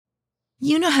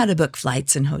You know how to book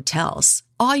flights and hotels.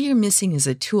 All you're missing is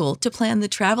a tool to plan the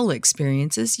travel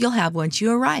experiences you'll have once you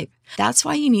arrive. That's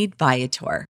why you need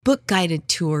Viator. Book guided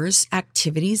tours,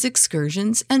 activities,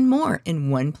 excursions, and more in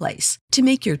one place to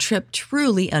make your trip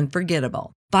truly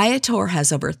unforgettable. Viator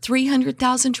has over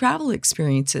 300,000 travel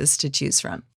experiences to choose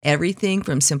from. Everything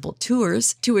from simple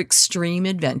tours to extreme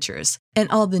adventures and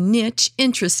all the niche,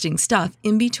 interesting stuff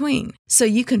in between. So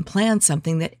you can plan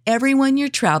something that everyone you're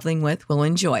traveling with will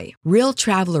enjoy. Real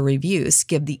traveler reviews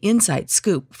give the inside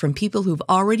scoop from people who've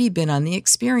already been on the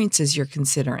experiences you're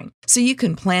considering. So you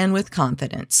can plan with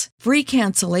confidence. Free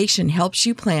cancellation helps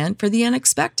you plan for the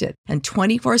unexpected. And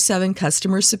 24/7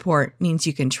 customer support means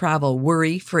you can travel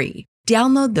worry-free.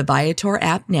 Download the Viator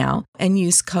app now and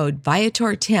use code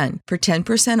Viator10 for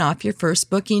 10% off your first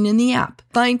booking in the app.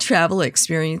 Find travel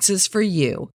experiences for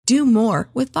you. Do more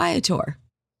with Viator.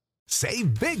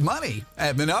 Save big money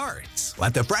at Menards.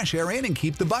 Let the fresh air in and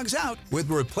keep the bugs out with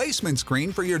replacement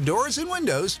screen for your doors and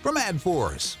windows from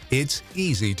AdForce. It's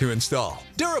easy to install,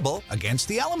 durable against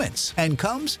the elements, and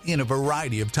comes in a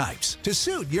variety of types to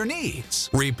suit your needs.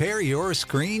 Repair your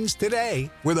screens today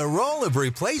with a roll of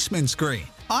replacement screen.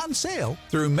 On sale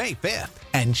through May 5th.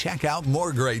 And check out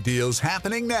more great deals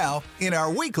happening now in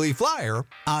our weekly flyer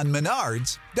on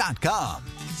Menards.com.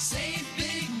 Save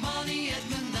big money at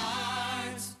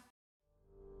Menards.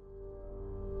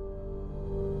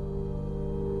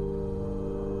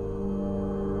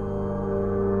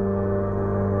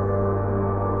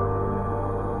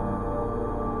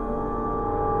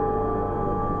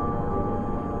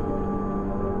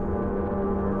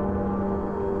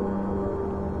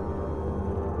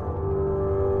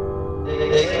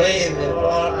 They claim that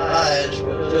our eyes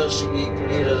will just be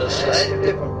created a slightly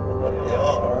different from what they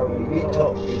are. We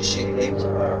talk these things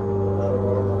are.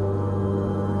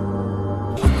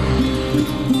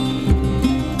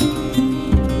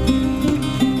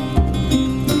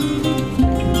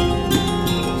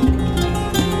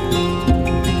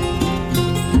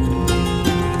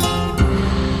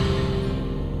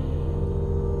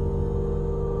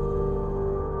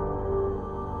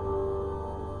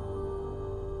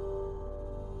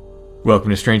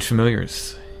 Welcome to Strange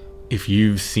Familiars. If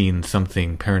you've seen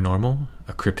something paranormal,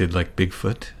 a cryptid like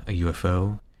Bigfoot, a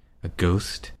UFO, a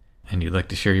ghost, and you'd like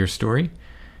to share your story,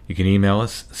 you can email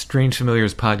us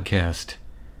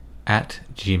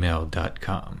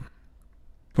strangefamiliarspodcast@gmail.com.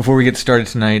 Before we get started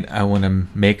tonight, I want to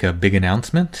make a big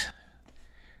announcement.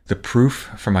 The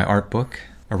proof for my art book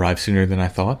arrived sooner than I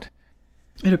thought.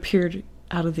 It appeared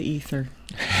out of the ether.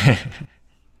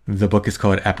 The book is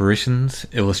called Apparitions,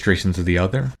 Illustrations of the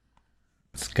Other.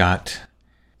 It's got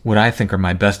what I think are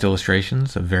my best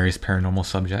illustrations of various paranormal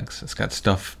subjects. It's got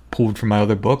stuff pulled from my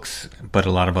other books, but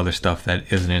a lot of other stuff that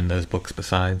isn't in those books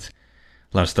besides.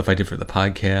 A lot of stuff I did for the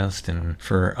podcast and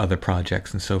for other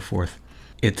projects and so forth.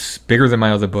 It's bigger than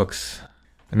my other books,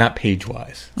 not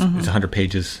page-wise. It's 100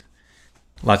 pages,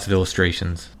 lots of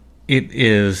illustrations. It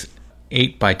is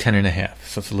 8 by 10.5,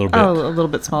 so it's a little bit... Oh, a little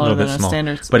bit smaller than a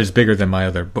standard. But it's bigger than my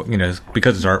other book,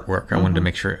 because it's artwork. I wanted to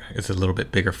make sure it's a little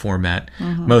bit bigger format.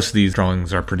 Most of these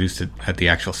drawings are produced at the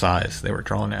actual size they were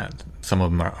drawn at. Some of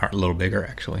them are a little bigger,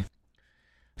 actually.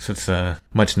 So it's a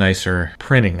much nicer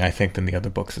printing, I think, than the other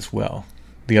books as well.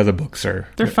 The other books are...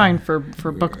 They're fine for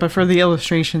book, but for the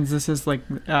illustrations, this is like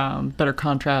better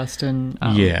contrast and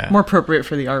more appropriate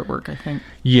for the artwork, I think.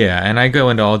 Yeah, and I go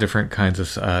into all different kinds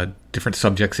of different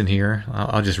subjects in here.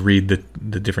 I'll just read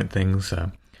the different things.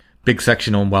 Big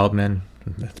section on wild men,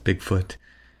 that's Bigfoot.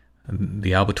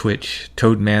 The Albatwitch,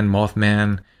 Toadman,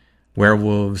 Mothman,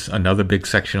 werewolves. Another big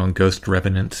section on ghost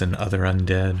revenants and other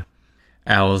undead.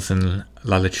 Owls and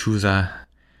La Lechuza,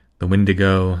 the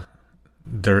Wendigo,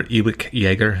 Der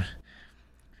Ewig-Jäger,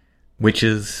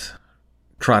 witches,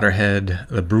 Trotterhead,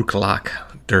 the Brucklach,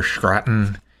 Der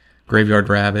Schratten, Graveyard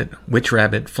Rabbit, Witch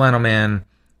Rabbit, Flannel Man,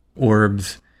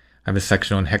 Orbs. I have a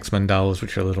section on hex mandalas,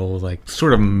 which are little,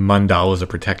 sort of mandalas of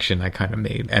protection I kind of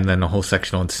made. And then a whole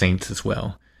section on saints as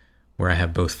well, where I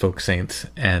have both folk saints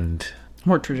and...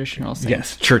 more traditional saints.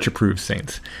 Yes, church-approved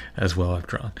saints as well I've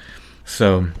drawn.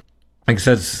 So, like I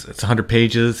said, it's 100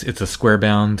 pages. It's a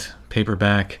square-bound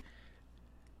paperback.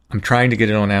 I'm trying to get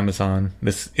it on Amazon.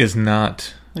 This is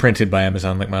not printed by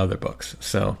Amazon like my other books.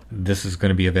 So this is going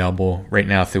to be available right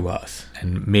now through us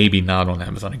and maybe not on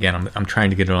Amazon. Again, I'm trying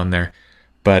to get it on there.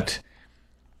 But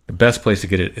the best place to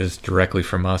get it is directly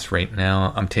from us right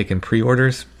now. I'm taking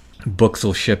pre-orders. Books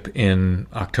will ship in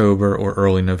October or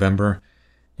early November.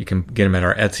 You can get them at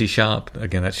our Etsy shop.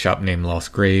 Again, that's shop name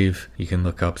Lost Grave. You can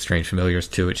look up Strange Familiars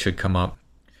too. It should come up.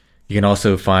 You can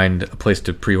also find a place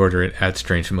to pre-order it at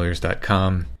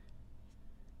strangefamiliars.com.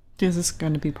 Is this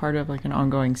going to be part of like an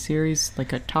ongoing series,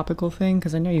 like a topical thing?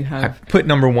 Because I know you have... I've put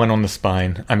number 1 on the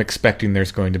spine. I'm expecting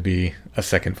there's going to be a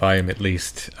second volume at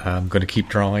least. I'm going to keep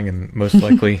drawing, and most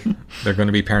likely they're going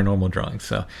to be paranormal drawings.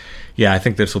 So, yeah, I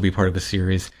think this will be part of a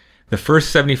series. The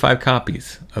first 75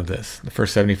 copies of this, the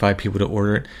first 75 people to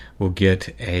order it, will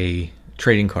get a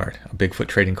trading card, a Bigfoot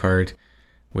trading card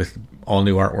with all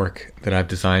new artwork that I've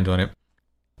designed on it.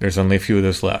 There's only a few of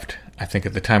those left. I think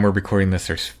at the time we're recording this,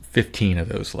 there's 15 of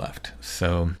those left.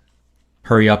 So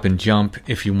hurry up and jump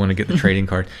if you want to get the trading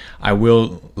card. I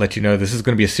will let you know this is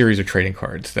going to be a series of trading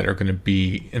cards that are going to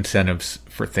be incentives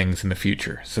for things in the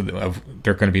future. So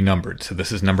they're going to be numbered. So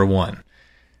this is number 1.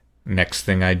 Next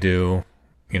thing I do,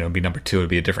 be number 2. It'll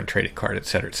be a different trading card, et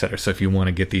cetera, et cetera. So if you want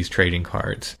to get these trading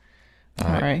cards, all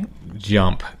right,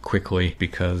 jump quickly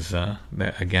because, they're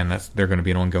going to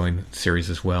be an ongoing series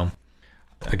as well.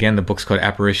 Again, the book's called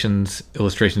Apparitions,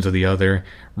 Illustrations of the Other.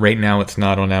 Right now, it's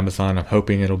not on Amazon. I'm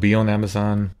hoping it'll be on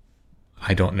Amazon.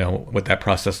 I don't know what that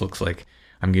process looks like.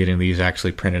 I'm getting these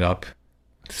actually printed up,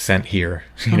 sent here.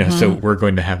 So we're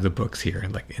going to have the books here,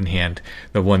 like in hand.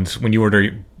 The ones, when you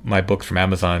order my books from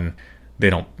Amazon,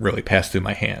 they don't really pass through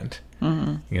my hand.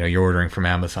 You're ordering from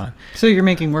Amazon. So you're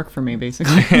making work for me,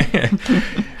 basically.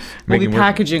 We'll be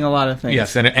packaging a lot of things.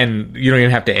 Yes, and you don't even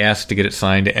have to ask to get it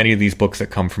signed. Any of these books that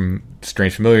come from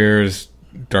Strange Familiars,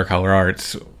 Dark Holler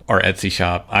Arts, our Etsy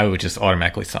shop, I would just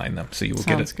automatically sign them. So you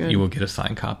will You will get a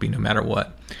signed copy no matter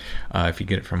what if you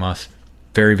get it from us.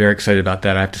 Very, very excited about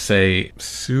that. I have to say,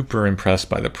 super impressed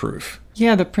by the proof.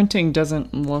 Yeah, the printing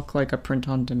doesn't look like a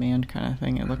print-on-demand kind of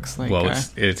thing. It looks like... Well,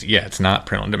 it's not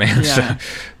print-on-demand. Yeah. So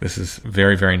this is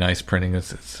very, very nice printing.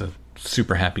 It's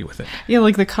super happy with it. Yeah,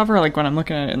 like the cover, like when I'm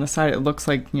looking at it in the side, it looks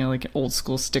like, like an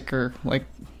old-school sticker, like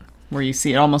where you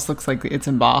see it almost looks like it's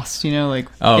embossed, it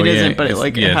isn't, but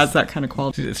it has that kind of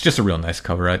quality. It's just a real nice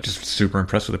cover. I'm just super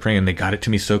impressed with the printing, and they got it to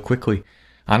me so quickly.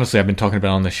 Honestly, I've been talking about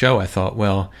it on the show. I thought,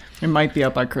 well... It might be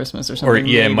out by Christmas or something.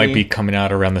 It might be coming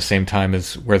out around the same time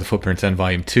as Where the Footprints End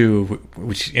Volume 2,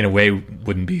 which in a way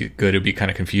wouldn't be good. It would be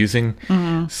kind of confusing.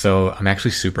 Mm-hmm. So I'm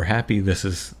actually super happy this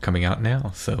is coming out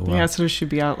now. So so it should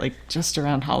be out like just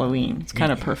around Halloween. It's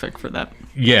kind of perfect for that.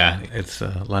 Yeah, it's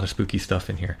a lot of spooky stuff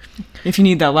in here. If you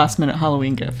need that last-minute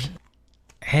Halloween gift.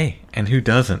 Hey, and who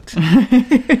doesn't?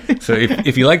 So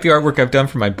if you like the artwork I've done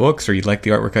for my books, or you like the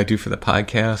artwork I do for the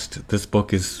podcast, this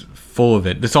book is full of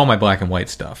it. It's all my black and white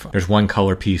stuff. There's one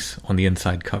color piece on the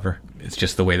inside cover. It's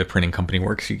just the way the printing company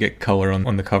works. You get color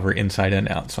on the cover inside and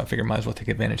out, so I figured I might as well take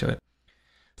advantage of it.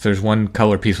 So there's one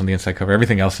color piece on the inside cover.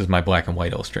 Everything else is my black and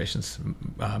white illustrations,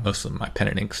 most of my pen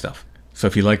and ink stuff. So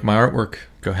if you like my artwork,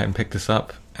 go ahead and pick this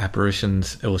up.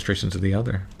 Apparitions, Illustrations of the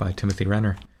Other by Timothy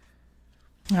Renner.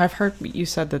 I've heard you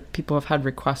said that people have had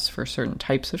requests for certain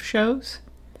types of shows.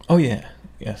 Oh, yeah.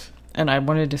 Yes. And I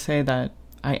wanted to say that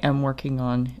I am working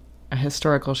on a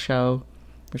historical show,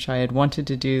 which I had wanted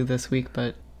to do this week,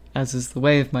 but as is the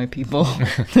way of my people,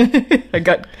 I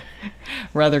got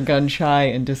rather gun-shy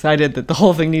and decided that the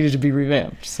whole thing needed to be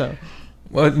revamped. So,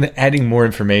 well, adding more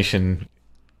information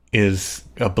is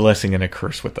a blessing and a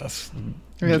curse with us.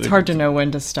 It's hard to know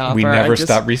when to stop. We never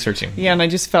stop researching. Yeah, and I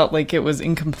just felt like it was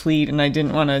incomplete, and I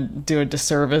didn't want to do a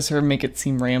disservice or make it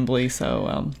seem rambly.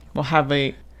 So we'll have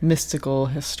a mystical,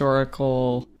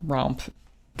 historical romp.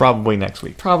 Probably next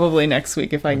week.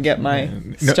 If I can get my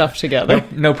stuff together.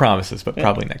 No promises, but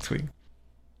probably next week.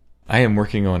 I am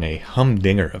working on a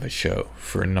humdinger of a show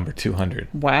for number 200.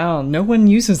 Wow, no one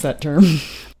uses that term.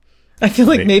 I feel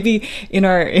like maybe in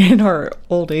our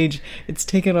old age, it's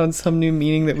taken on some new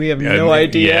meaning that we have no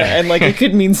idea, and like it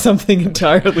could mean something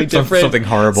entirely different, something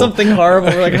horrible.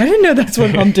 We're like, I didn't know that's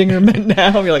what humdinger meant.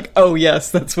 Now we're like, oh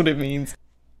yes, that's what it means.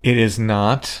 It is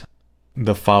not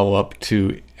the follow-up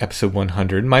to episode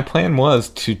 100. My plan was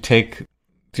to take.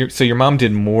 So your mom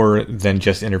did more than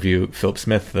just interview Philip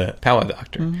Smith, the powwow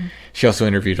doctor. Mm-hmm. She also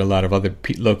interviewed a lot of other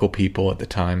local people at the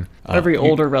time. Every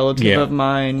older relative of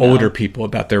mine. Older people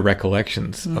about their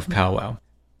recollections of powwow.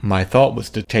 My thought was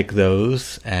to take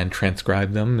those and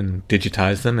transcribe them and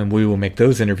digitize them, and we will make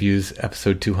those interviews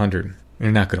episode 200.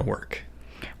 They're not going to work.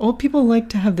 Old people like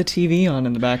to have the TV on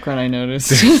in the background, I noticed.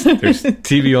 There's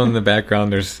TV on in the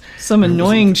background. There's some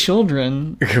annoying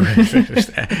children. There's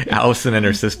Allison and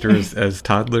her sisters as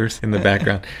toddlers in the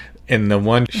background. And the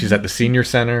one, she's at the senior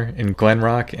center in Glen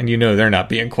Rock, and they're not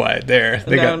being quiet there.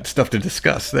 They got stuff to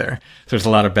discuss there. So there's a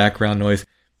lot of background noise.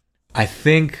 I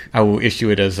think I will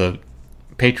issue it as a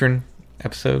patron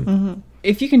episode. Mm-hmm.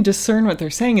 If you can discern what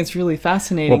they're saying, it's really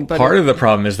fascinating. Well, part of the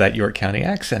problem is that York County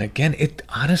accent. Again, it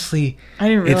honestly, I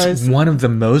didn't realize it's one of the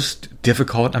most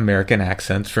difficult American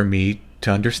accents for me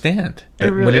to understand It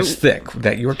really- when it's thick,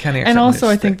 that your county accent. And when also,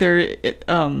 it's I think thick.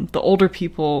 the older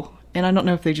people, and I don't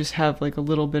know if they just have like a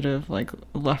little bit of like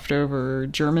leftover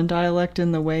German dialect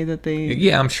in the way that they.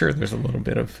 Yeah, I'm sure there's a little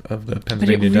bit of the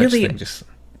Pennsylvania really- Dutch thing. Just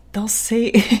They'll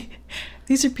say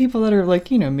these are people that are like,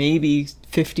 maybe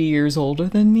 50 years older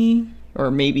than me,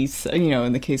 or maybe,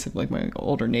 in the case of like my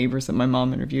older neighbors that my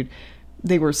mom interviewed,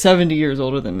 they were 70 years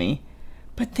older than me.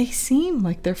 But they seem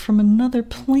like they're from another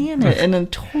planet and a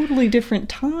totally different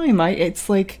time. It's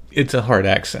like... It's a hard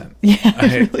accent. Yeah,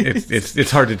 it really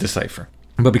it's hard to decipher.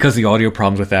 But because of the audio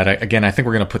problems with that, I think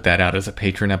we're going to put that out as a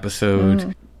patron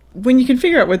episode. When you can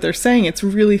figure out what they're saying, it's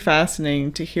really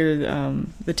fascinating to hear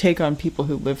the take on people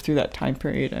who lived through that time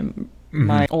period.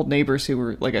 My old neighbors who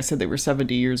were, like I said, they were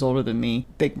 70 years older than me.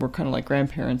 They were kind of like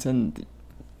grandparents, and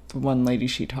the one lady,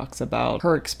 she talks about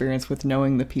her experience with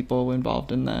knowing the people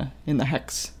involved in the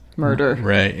Hex murder.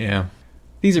 Right, yeah.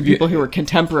 These are people who were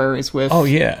contemporaries with... Oh,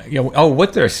 yeah. Oh,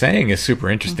 what they're saying is super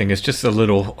interesting. It's just a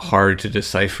little hard to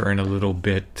decipher and a little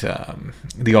bit...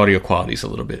 the audio quality is a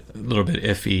little bit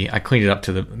iffy. I cleaned it up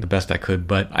to the best I could,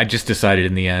 but I just decided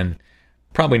in the end,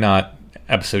 probably not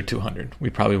episode 200.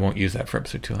 We probably won't use that for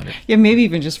episode 200. Yeah, maybe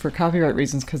even just for copyright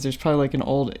reasons, because there's probably like an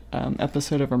old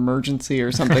episode of Emergency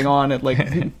or something on at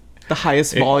like the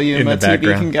highest volume in the that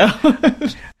TV can go.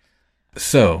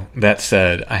 So, that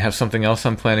said, I have something else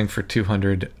I'm planning for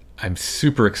 200. I'm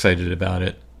super excited about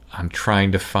it. I'm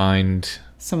trying to find...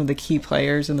 some of the key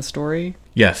players in the story.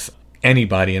 Yes,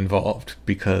 anybody involved,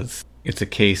 because it's a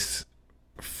case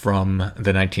from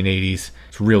the 1980s.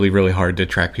 It's really, really hard to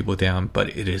track people down, but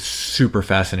it is super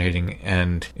fascinating,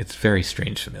 and it's very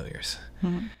strange familiars.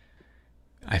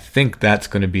 I think that's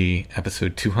going to be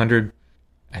episode 200.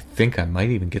 I think I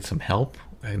might even get some help.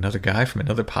 Another guy from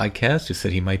another podcast who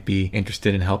said he might be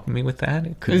interested in helping me with that.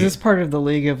 Is this part of the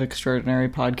League of Extraordinary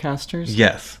Podcasters?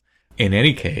 Yes. In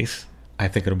any case, I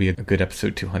think it'll be a good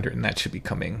episode 200, and that should be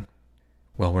coming.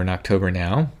 Well, we're in October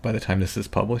now, by the time this is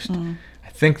published. I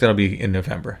think that'll be in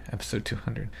November, episode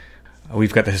 200.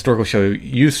 We've got the historical show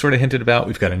you sort of hinted about.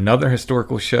 We've got another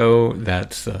historical show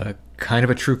that's kind of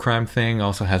a true crime thing,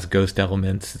 also has ghost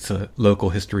elements. It's a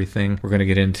local history thing we're going to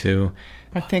get into.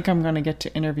 I think I'm going to get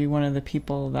to interview one of the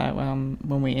people that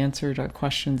when we answered our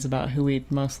questions about who we'd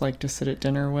most like to sit at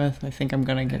dinner with, I think I'm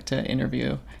going to get to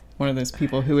interview one of those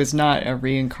people who is not a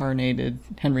reincarnated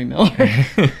Henry Miller.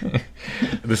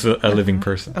 This is a living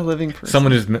person. A living person.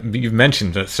 Someone you've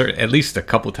mentioned at least a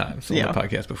couple times on the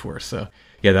podcast before. So,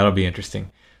 yeah, that'll be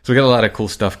interesting. So we got a lot of cool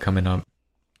stuff coming up.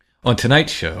 On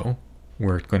tonight's show,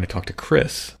 we're going to talk to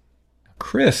Chris.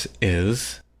 Chris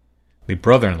is the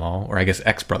brother-in-law, or I guess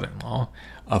ex-brother-in-law,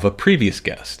 of a previous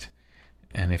guest.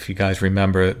 And if you guys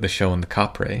remember the show on the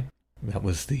Capre, that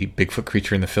was the Bigfoot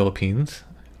creature in the Philippines.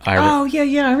 Oh,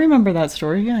 yeah, I remember that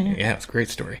story. Yeah. Yeah, it's a great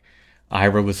story.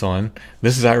 Ira was on.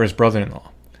 This is Ira's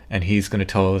brother-in-law, and he's going to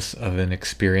tell us of an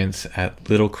experience at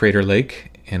Little Crater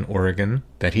Lake in Oregon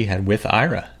that he had with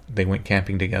Ira. They went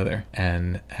camping together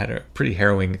and had a pretty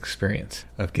harrowing experience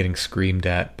of getting screamed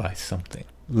at by something.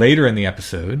 Later in the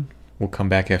episode, we'll come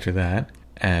back after that,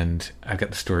 and I've got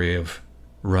the story of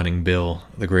Running Bill,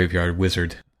 the graveyard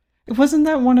wizard. Wasn't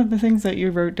that one of the things that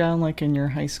you wrote down, like in your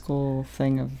high school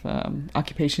thing of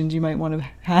occupations you might want to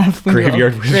have?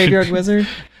 Graveyard wizard. Graveyard wizard.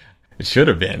 It should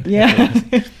have been. Yeah.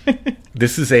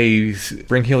 This is a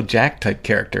Spring-Heeled Jack type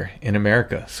character in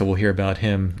America, so we'll hear about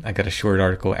him. I got a short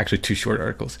article, actually 2 short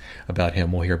articles about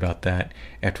him. We'll hear about that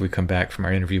after we come back from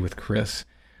our interview with Chris.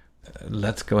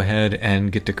 Let's go ahead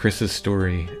and get to Chris's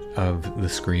story of the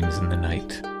screams in the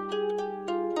night.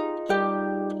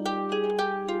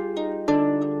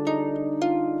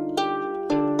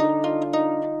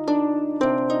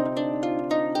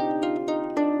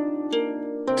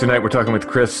 Tonight we're talking with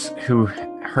Chris, who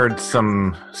heard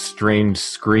some strange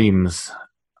screams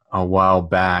a while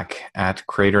back at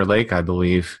Crater Lake, I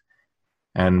believe.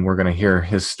 And we're going to hear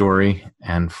his story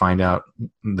and find out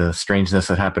the strangeness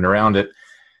that happened around it.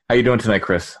 How you doing tonight,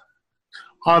 Chris?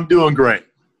 I'm doing great.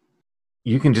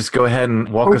 You can just go ahead and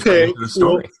walk us through the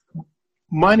story. Well,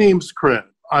 my name's Chris.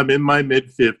 I'm in my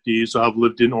mid-50s. I've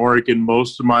lived in Oregon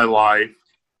most of my life.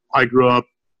 I grew up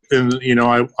in,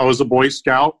 I was a Boy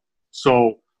Scout,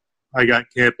 so I got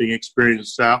camping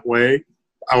experience that way.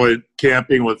 I went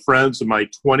camping with friends in my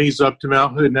 20s up to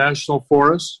Mount Hood National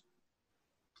Forest.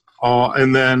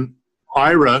 And then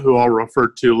Ira, who I'll refer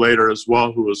to later as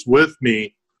well, who was with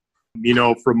me,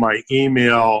 from my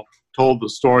email, told the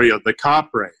story of the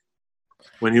Capre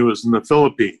when he was in the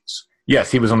Philippines. Yes,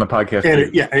 he was on the podcast.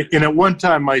 And at one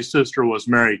time, my sister was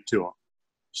married to him.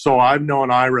 So I've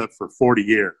known Ira for 40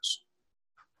 years.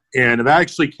 And I've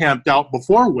actually camped out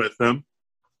before with him.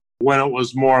 when it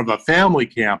was more of a family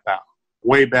camp out,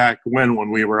 way back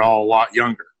when we were all a lot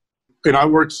younger. And I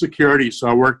worked security, so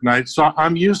I worked nights. So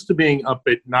I'm used to being up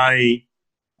at night.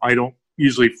 I don't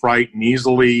usually frighten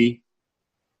easily.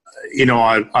 You know,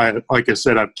 I like I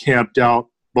said, I've camped out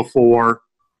before,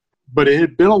 but it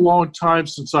had been a long time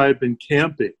since I had been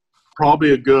camping.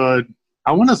 Probably a good,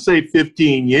 I want to say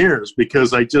 15 years,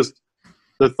 because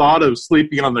the thought of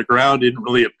sleeping on the ground didn't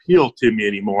really appeal to me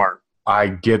anymore. I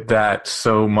get that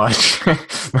so much.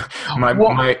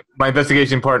 my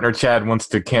investigation partner, Chad, wants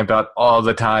to camp out all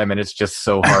the time, and it's just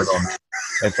so hard on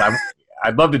me.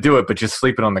 I'd love to do it, but just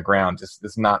sleeping on the ground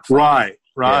it's not fun.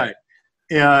 Right.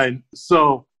 Yeah. And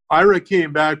so Ira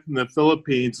came back from the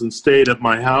Philippines and stayed at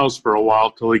my house for a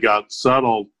while till he got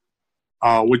settled,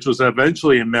 which was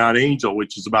eventually in Mount Angel,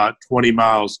 which is about 20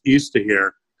 miles east of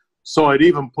here. So I'd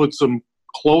even put some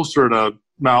closer to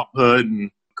Mount Hood and,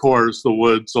 of course, the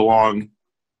woods along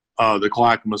the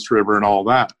Clackamas River and all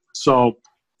that. So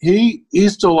he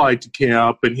still liked to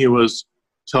camp, and he was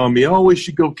telling me, oh, we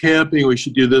should go camping, we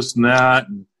should do this and that.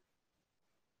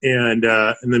 And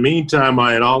in the meantime,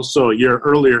 I had also, a year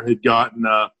earlier, had gotten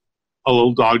a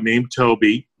little dog named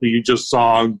Toby, who you just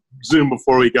saw on Zoom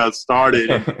before we got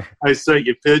started. I sent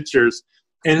you pictures,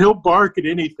 and he'll bark at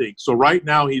anything. So right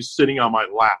now he's sitting on my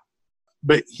lap.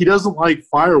 But he doesn't like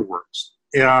fireworks.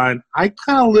 And I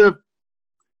kind of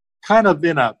live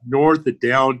in a north of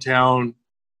downtown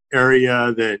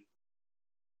area that,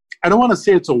 I don't want to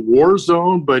say it's a war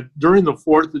zone, but during the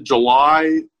 4th of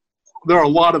July, there are a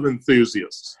lot of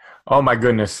enthusiasts. Oh my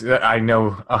goodness. I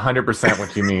know 100%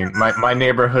 what you mean. My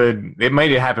neighborhood, it might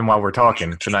happen while we're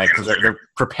talking tonight, because they're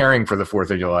preparing for the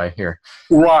 4th of July here.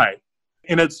 Right.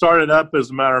 And it started up, as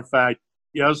a matter of fact,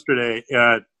 yesterday,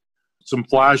 and some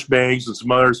flashbangs and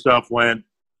some other stuff went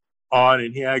on,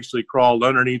 and he actually crawled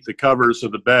underneath the covers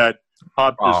of the bed,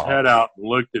 popped his head out, and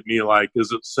looked at me like,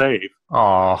 is it safe?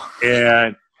 Oh.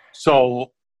 And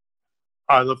so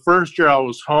the first year I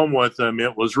was home with him,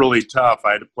 it was really tough.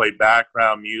 I had to play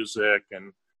background music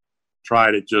and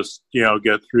try to just,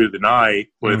 get through the night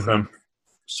with him.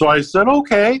 So I said,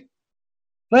 okay,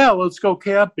 well, let's go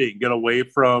camping, get away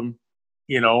from,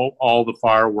 all the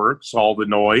fireworks, all the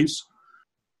noise.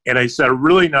 And I said, I'm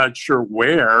really not sure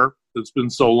where. It's been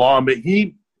so long, but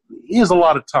he has a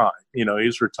lot of time.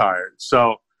 He's retired.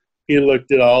 So he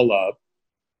looked it all up.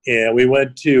 And we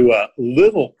went to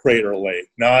Little Crater Lake,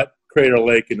 not Crater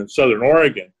Lake in southern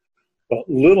Oregon, but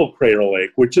Little Crater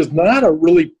Lake, which is not a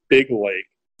really big lake.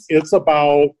 It's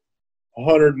about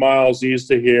 100 miles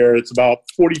east of here. It's about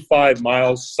 45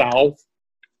 miles south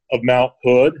of Mount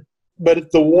Hood.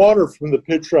 But the water from the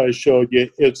picture I showed you,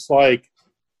 it's like,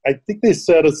 I think they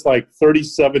said it's like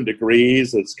 37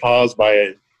 degrees. It's caused by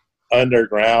an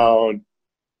underground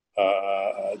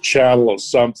channel of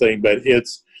something, but the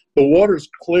water's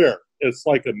clear. It's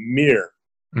like a mirror.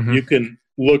 Mm-hmm. You can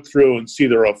look through and see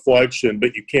the reflection,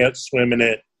 but you can't swim in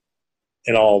it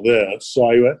and all this. So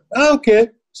I went, okay,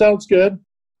 sounds good.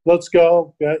 Let's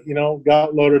go.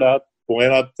 Got loaded up,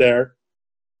 went up there.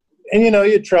 And,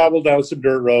 you travel down some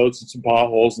dirt roads and some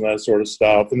potholes and that sort of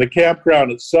stuff. And the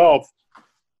campground itself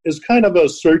is kind of a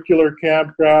circular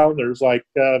campground. There's like,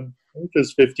 I think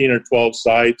there's 15 or 12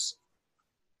 sites.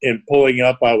 And pulling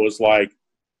up, I was like,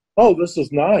 oh, this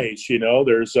is nice.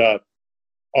 There's a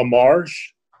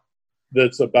marsh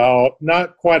that's about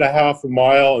not quite a half a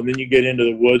mile, and then you get into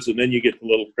the woods, and then you get to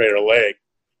Little Crater Lake.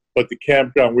 But the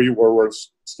campground we were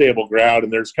was stable ground,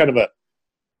 and there's kind of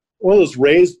one of those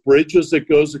raised bridges that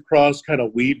goes across kind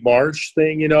of weed marsh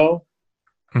thing,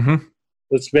 Mm-hmm.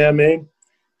 That's man-made.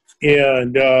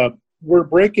 And we're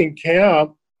breaking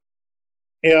camp,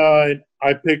 and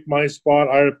I picked my spot,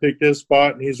 Ira picked his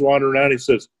spot, and he's wandering around. He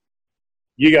says,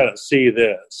 you got to see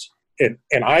this.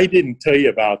 And I didn't tell you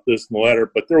about this in the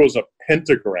letter, but there was a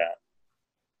pentagram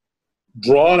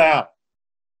drawn out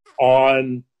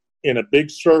in a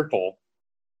big circle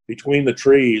between the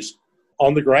trees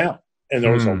on the ground. And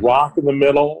there was a rock in the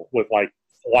middle with like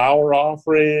flower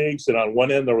offerings. And on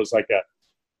one end, there was like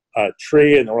a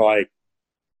tree, and there were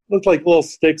looked like little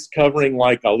sticks covering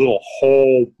like a little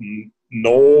whole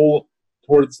knoll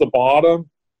towards the bottom.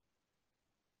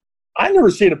 I've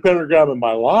never seen a pentagram in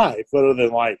my life other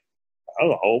than I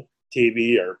don't know,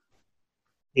 TV or,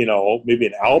 maybe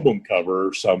an album cover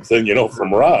or something,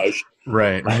 from Rush.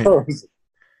 Right.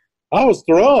 I was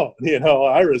thrown,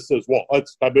 Iris says, well,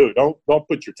 that's taboo. Don't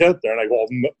put your tent there. And I go,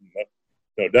 well,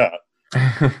 no doubt.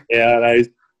 And I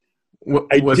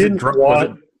didn't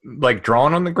want... Was it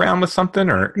drawn on the ground with something,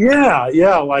 or?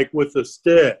 Yeah, like with a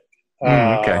stick.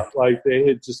 Okay. Like they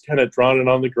had just kind of drawn it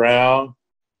on the ground.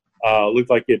 Looked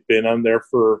like it'd been on there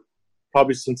for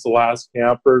probably since the last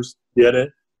campers did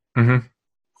it. Mm-hmm.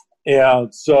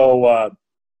 And so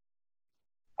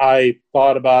I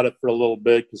thought about it for a little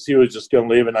bit because he was just going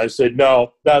to leave. And I said,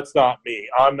 no, that's not me.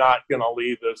 I'm not going to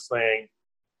leave this thing.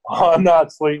 I'm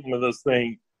not sleeping with this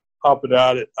thing up and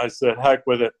at it. I said, heck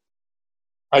with it.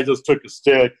 I just took a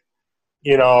stick,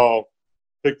 you know,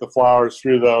 picked the flowers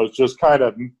through those, just kind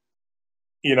of,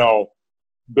 you know,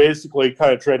 basically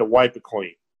kind of try to wipe it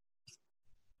clean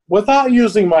without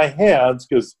using my hands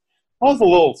because I was a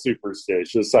little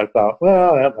superstitious. I thought,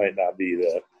 well, that might not be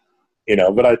that, you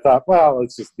know, but I thought, well,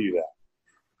 let's just do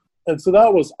that. And so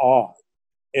that was odd.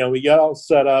 And we got all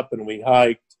set up and we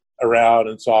hiked around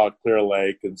and saw Clear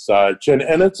Lake and such. And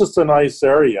it's just a nice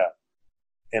area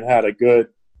and had a good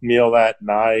meal that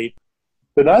night.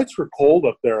 The nights were cold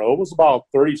up there. It was about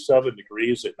 37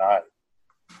 degrees at night.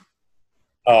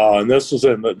 And this was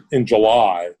in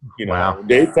July. You know, Wow.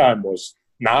 Daytime was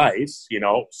nice, you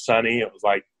know, sunny. It was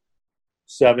like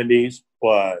 70s,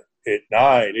 but at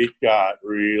night it got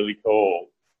really cold.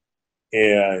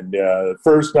 And the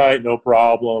first night, no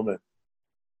problem. And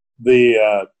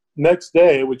the next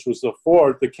day, which was the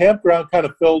 4th, the campground kind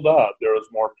of filled up. There was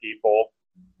more people.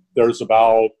 There's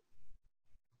about,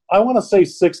 I want to say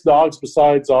 6 dogs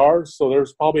besides ours. So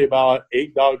there's probably about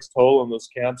 8 dogs total in this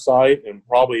campsite, and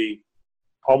probably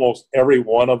almost every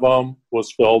one of them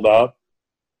was filled up.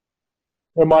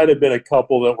 There might have been a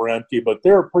couple that were empty, but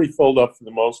they were pretty filled up for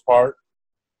the most part.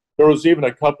 There was even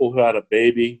a couple who had a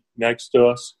baby next to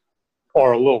us,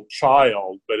 or a little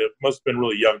child, but it must have been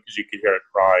really young because you could hear it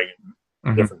crying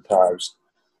at different times.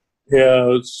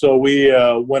 Yeah, so we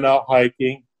went out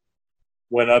hiking,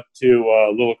 went up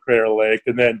to Little Crater Lake,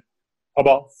 and then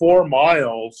about 4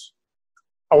 miles,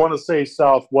 I want to say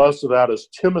southwest of that, is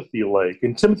Timothy Lake.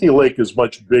 And Timothy Lake is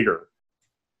much bigger.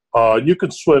 You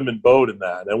can swim and boat in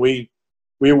that. And we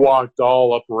walked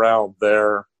all up around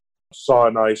there, saw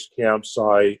a nice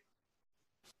campsite.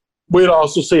 We'd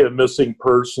also see a missing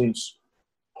persons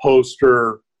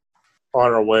poster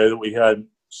on our way that we had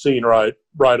seen right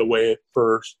away at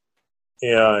first,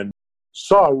 and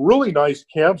saw a really nice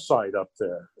campsite up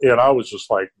there. And I was just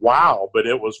like, wow, but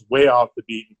it was way off the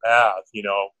beaten path, you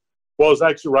know. Well, it was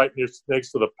actually right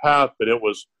next to the path, but it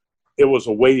was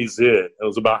a ways in. It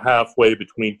was about halfway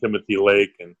between Timothy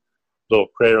Lake and Little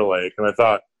Crater Lake. And I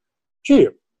thought, gee,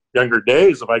 younger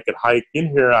days, if I could hike in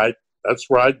here, that's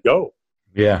where I'd go.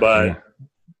 Yeah. But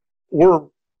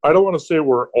I don't want to say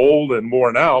we're old and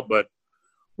worn out, but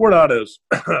we're not as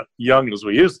young as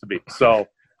we used to be. So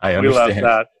I we left understand.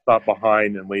 that stuff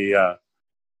behind, and we,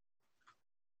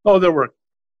 there were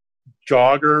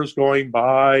joggers going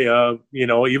by, you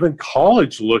know, even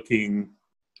college looking,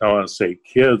 I don't want to say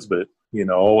kids, but, you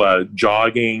know,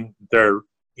 jogging, their,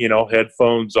 you know,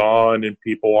 headphones on, and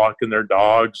people walking their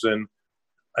dogs. And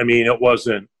I mean, it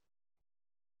wasn't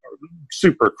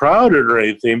super crowded or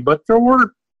anything, but there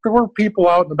were people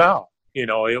out and about. You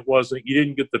know, it wasn't, you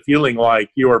didn't get the feeling like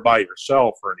you were by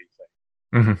yourself or anything.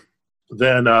 Mm-hmm.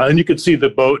 Then, and you could see the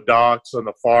boat docks on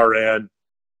the far end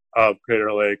of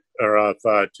Crater Lake, or of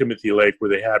Timothy Lake, where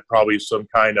they had probably some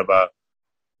kind of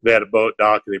they had a boat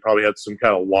dock, and they probably had some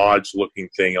kind of lodge looking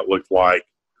thing, it looked like,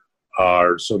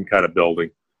 or some kind of building.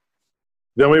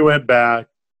 Then we went back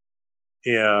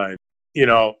and, you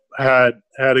know, had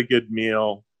a good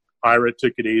meal. Ira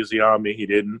took it easy on me. He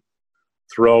didn't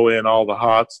throw in all the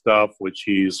hot stuff, which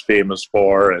he's famous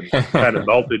for, and kind of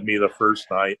melted me the first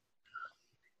night.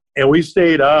 And we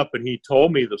stayed up, and he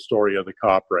told me the story of the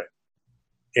Kapre.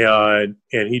 And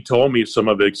he told me some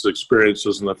of his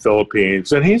experiences in the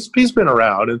Philippines. And he's been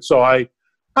around. And so I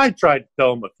tried to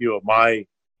tell him a few of my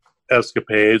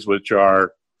escapades, which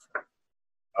are,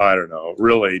 I don't know,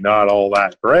 really not all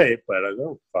that great, but I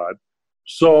know fun.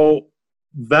 So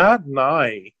that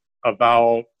night,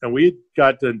 and we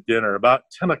got to dinner about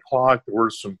 10 o'clock. There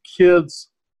were some kids,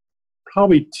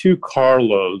 probably 2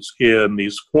 carloads in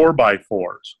these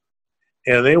 4x4s,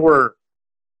 and they were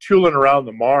tooling around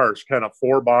the marsh, kind of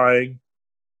 4-bying,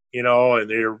 you know, and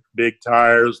they were big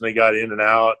tires, and they got in and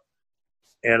out.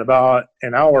 And about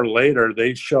an hour later,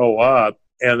 they show up,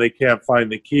 and they can't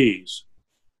find the keys.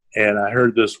 And I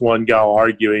heard this one gal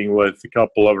arguing with a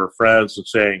couple of her friends and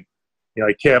saying, you know,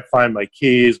 I can't find my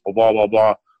keys, blah, blah, blah,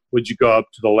 blah. Would you go up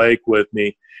to the lake with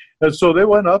me? And so they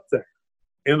went up there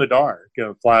in the dark,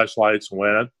 and flashlights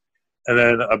went. And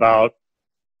then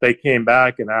they came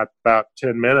back, and after about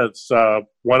 10 minutes,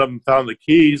 one of them found the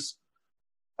keys,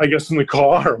 I guess in the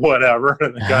car or whatever.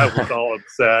 And the guy was all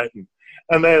upset,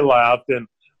 and they laughed. And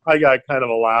I got kind of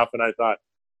a laugh, and I thought,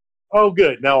 oh,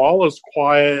 good. Now all is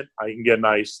quiet. I can get a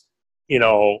nice, you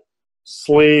know,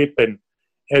 sleep.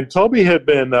 And Toby had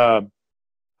been,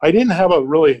 I didn't have a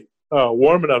really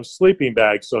warm enough sleeping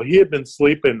bag, so he had been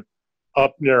sleeping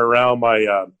up near around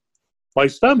my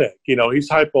stomach. You know, he's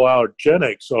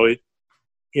hypoallergenic, so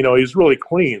he's really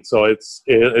clean. So it's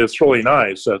really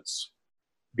nice. That's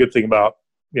a good thing about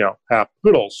half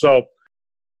poodle. So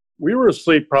we were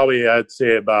asleep probably, I'd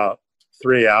say, about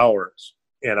 3 hours,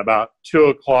 and about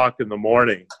 2:00 in the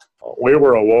morning, we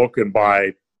were awoken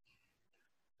by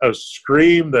a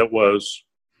scream that was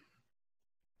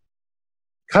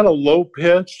kind of low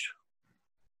pitched,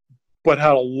 but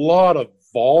had a lot of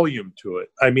volume to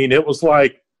it. I mean, it was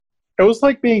like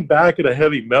being back at a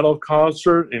heavy metal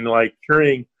concert and like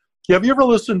hearing. Have you ever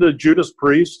listened to Judas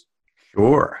Priest?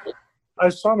 Sure. I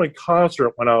saw him in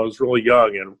concert when I was really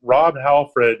young, and Rob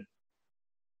Halford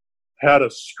had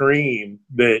a scream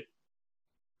that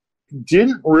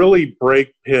didn't really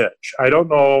break pitch. I don't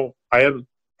know. I haven't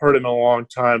heard him in a long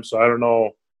time, so I don't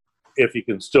know if he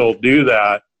can still do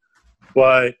that.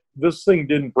 But this thing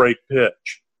didn't break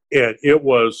pitch. And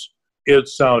it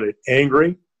sounded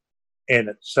angry, and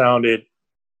it sounded,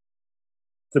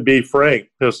 to be frank,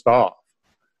 pissed off.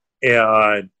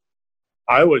 And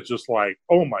I was just like,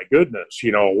 oh my goodness,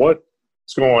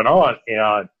 what's going on?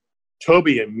 And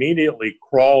Toby immediately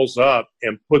crawls up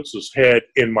and puts his head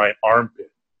in my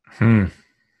armpit,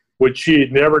 which he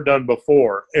had never done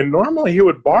before. And normally he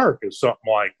would bark if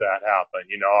something like that happened.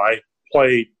 I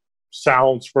played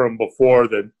sounds from before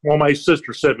that. Well, my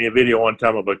sister sent me a video one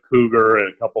time of a cougar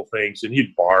and a couple things, and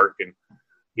he'd bark, and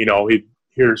he'd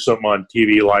hear something on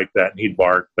TV like that and he'd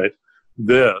bark. But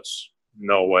this,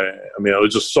 no way. I mean, it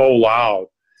was just so loud.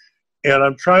 And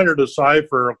I'm trying to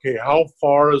decipher, okay, how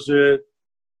far is it?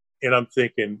 And I'm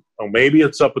thinking, oh, maybe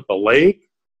it's up at the lake.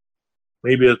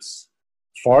 Maybe it's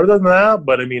farther than that.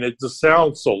 But I mean, it just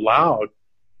sounds so loud.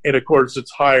 And of course,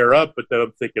 it's higher up. But then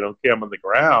I'm thinking, okay, I'm on the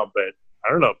ground. But I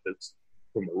don't know if it's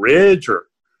from a ridge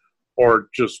or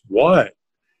just what.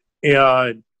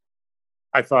 And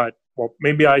I thought, well,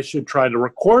 maybe I should try to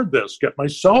record this, get my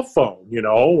cell phone.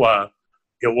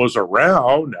 It was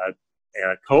around a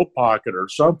coat pocket or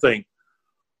something.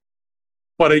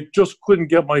 But I just couldn't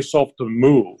get myself to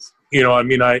move.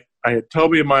 I had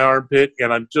Toby in my armpit,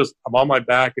 and I'm on my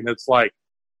back, and it's like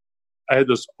I had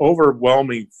this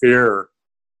overwhelming fear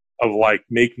of like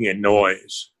making a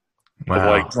noise, of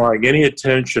like drawing any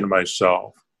attention to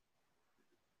myself.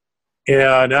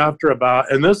 And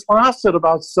and this lasted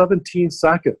about 17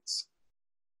 seconds.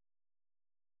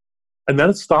 And then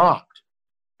it stopped.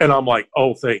 And I'm like,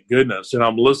 oh, thank goodness. And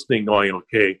I'm listening going,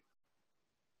 okay,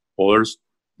 well, there's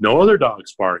no other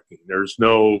dogs barking. There's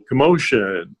no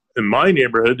commotion. In my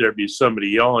neighborhood, there'd be somebody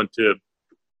yelling to,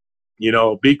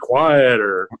 be quiet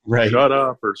or shut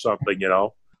up or something,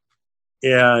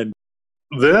 And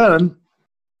then,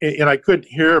 and I couldn't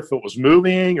hear if it was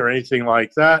moving or anything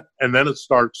like that. And then it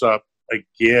starts up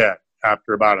again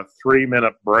after about a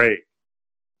 3-minute break.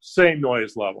 Same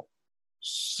noise level.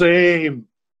 Same,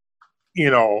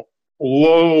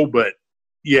 low, but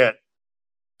yet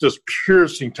just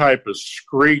piercing type of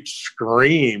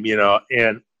scream,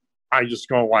 and I just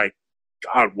go like,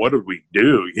 God, what did we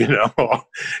do,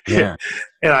 Yeah.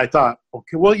 And I thought,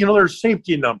 okay, well, there's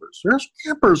safety numbers. There's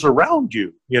campers around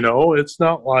you, It's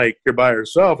not like you're by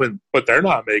yourself, but they're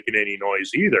not making any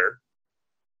noise either.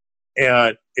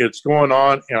 And it's going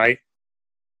on, and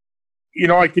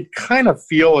I could kind of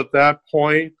feel at that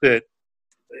point that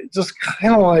just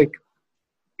kind of like,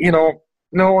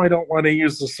 no, I don't want to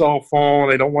use the cell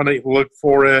phone. I don't want to look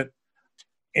for it.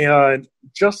 And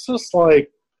just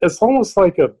like, it's almost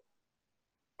like a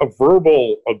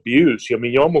verbal abuse. I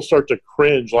mean, you almost start to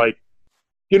cringe. Like,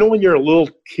 when you're a little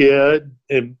kid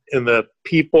and the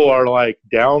people are like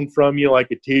down from you,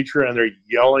 like a teacher, and they're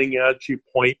yelling at you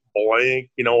point blank,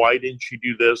 why didn't you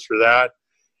do this or that?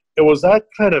 It was that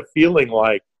kind of feeling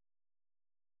like,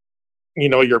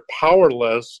 you're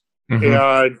powerless.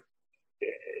 And,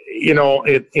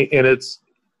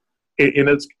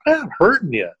 it's kind of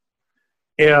hurting you.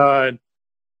 And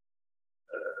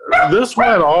this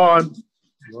went on.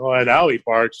 Well, now he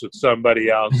barks at somebody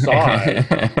outside.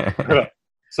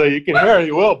 So you can hear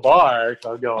he will bark.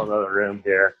 I'll go in another room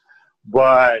here.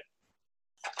 And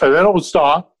then it would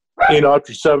stop,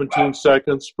 after 17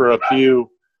 seconds for a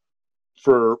few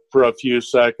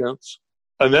seconds.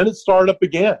 And then it started up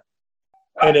again.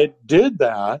 And it did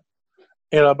that.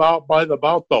 And by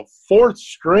the fourth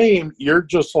scream, you're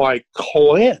just like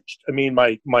clenched. I mean,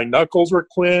 my knuckles were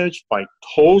clenched. My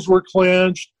toes were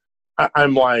clenched.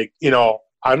 I'm like,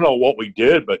 I don't know what we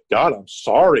did, but God, I'm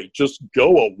sorry. Just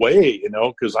go away,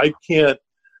 because I can't.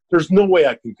 There's no way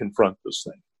I can confront this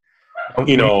thing.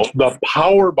 The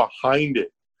power behind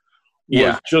it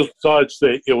was just such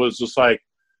that it was just like,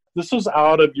 this is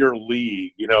out of your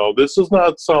league. You know, this is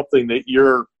not something that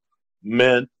you're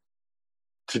meant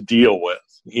to deal with.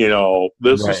 You know,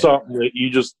 this Right. is something that you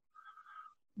just,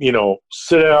 you know,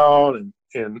 sit down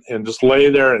and just lay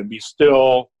there and be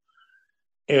still.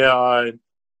 And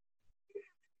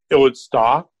it would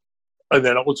stop, and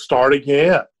then it would start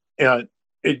again. And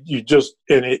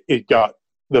it got,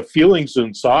 the feelings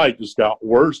inside just got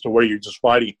worse to where you're just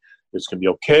fighting. It's going to be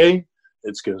okay.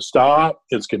 It's going to stop.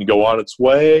 It's going to go on its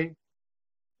way.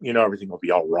 You know, everything will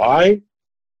be all right.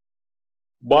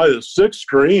 By the sixth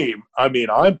scream, I mean,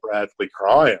 I'm practically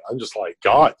crying. I'm just like,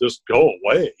 God, just go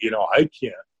away. You know, I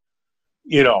can't.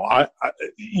 You know, I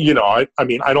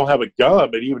mean, I don't have a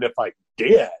gun, but even if I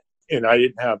did and I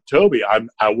didn't have Toby,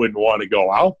 I wouldn't want to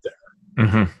go out there.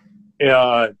 Mm-hmm.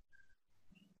 And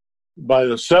by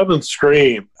the seventh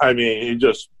scream, I mean, it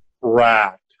just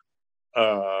racked,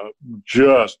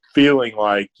 just feeling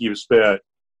like you spent,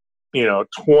 you know,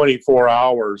 24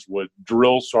 hours with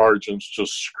drill sergeants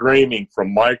just screaming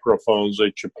from microphones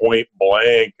at you point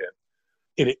blank,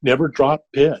 and it never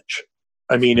dropped pitch.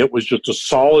 I mean, it was just a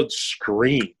solid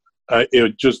scream. I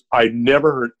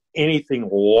never heard anything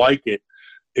like it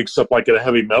except like at a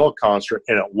heavy metal concert,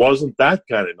 and it wasn't that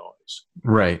kind of noise.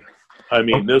 Right. I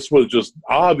mean, this was just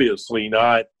obviously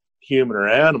not human or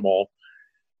animal.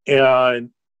 And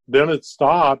then it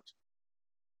stopped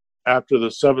after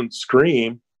the seventh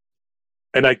scream,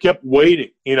 and I kept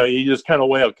waiting. You know, you just kind of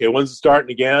wait. Okay, when's it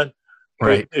starting again?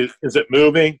 Right. Is it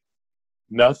moving?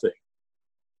 Nothing.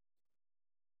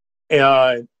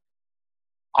 And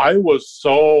I was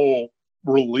so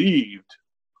relieved,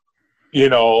 you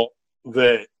know,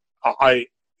 that I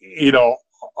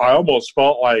almost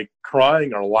felt like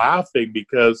crying or laughing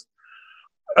because,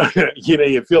 you know,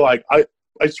 you feel like I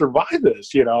survived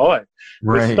this, you know, and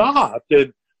Right. it stopped.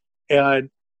 And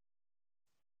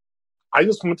I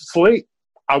just went to sleep.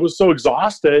 I was so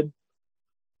exhausted.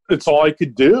 It's all I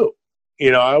could do.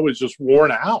 You know, I was just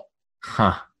worn out.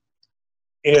 Huh.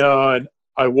 And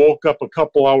I woke up a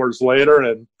couple hours later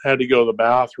and had to go to the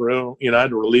bathroom. You know, I had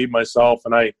to relieve myself,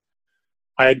 and I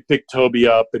had to pick Toby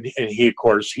up, and he, of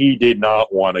course, he did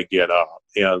not want to get up.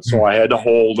 And so I had to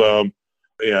hold him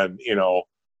and, you know,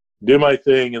 do my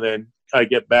thing. And then I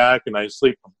get back and I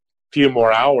sleep a few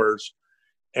more hours,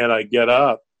 and I get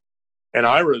up, and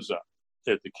Ira's up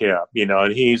at the camp, you know,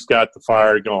 and he's got the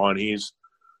fire going. He's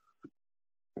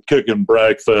cooking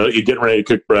breakfast. He's getting ready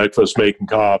to cook breakfast, making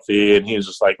coffee. And he's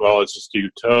just like, well, let's just do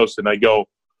toast. And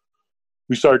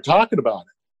we started talking about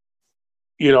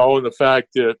it, you know, and the fact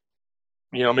that,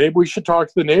 you know, maybe we should talk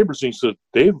to the neighbors. And he said,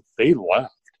 they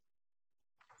left.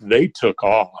 They took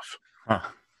off. Huh.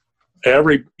 I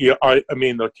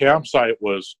mean, the campsite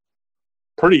was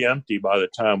pretty empty by the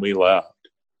time we left.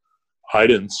 I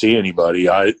didn't see anybody.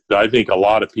 I think a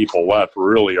lot of people left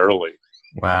really early.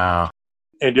 Wow.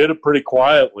 And did it pretty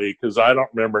quietly because I don't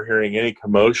remember hearing any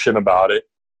commotion about it.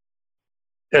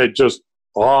 It just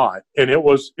odd. And it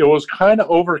was kind of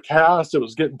overcast. It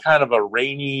was getting kind of a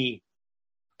rainy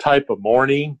type of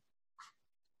morning.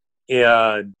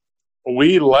 And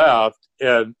we left,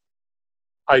 and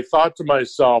I thought to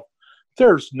myself,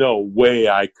 there's no way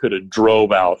I could have drove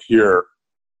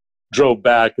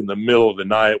back in the middle of the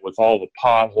night with all the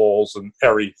potholes and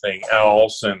everything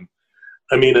else. And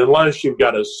I mean, unless you've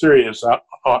got a serious,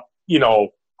 you know,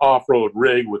 off-road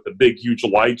rig with the big, huge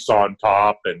lights on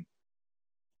top and,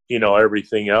 you know,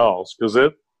 everything else. Because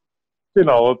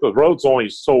the road's only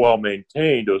so well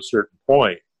maintained to a certain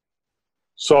point.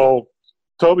 So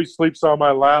Toby sleeps on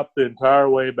my lap the entire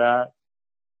way back.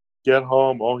 Get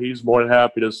home. Oh, he's more than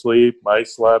happy to sleep. I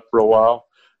slept for a while.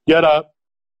 Get up.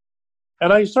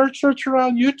 And I start searching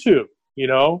around YouTube, you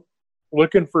know,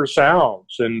 looking for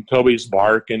sounds. And Toby's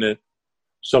barking at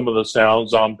some of the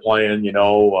sounds I'm playing, you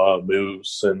know,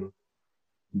 moose and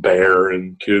bear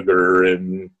and cougar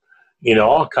and, you know,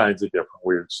 all kinds of different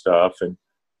weird stuff. And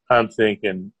I'm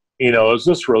thinking, you know, is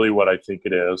this really what I think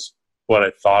it is? What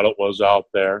I thought it was out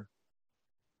there?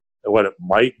 And what it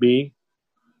might be?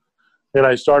 And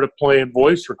I started playing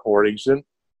voice recordings, and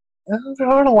there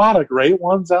aren't a lot of great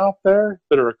ones out there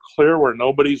that are clear where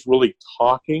nobody's really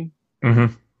talking.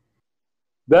 Mm-hmm.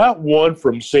 That one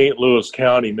from St. Louis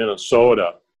County,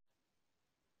 Minnesota,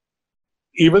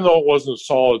 even though it wasn't a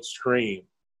solid scream,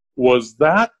 was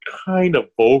that kind of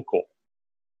vocal.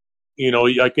 You know,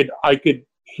 I could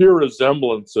hear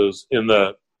resemblances in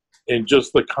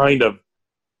just the kind of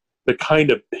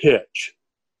pitch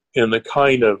and the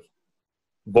kind of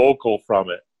vocal from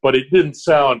it, but it didn't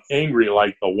sound angry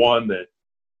like the one that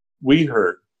we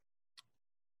heard.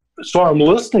 So I'm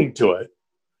listening to it,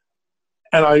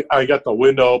 and I got the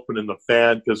window open and the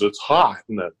fan because it's hot,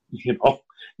 and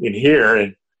in here.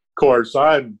 And of course,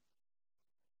 I'm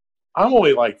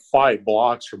only like 5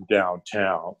 blocks from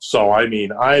downtown. So, I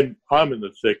mean, I'm in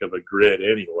the thick of a grid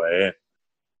anyway,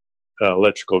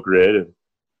 electrical grid. And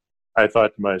I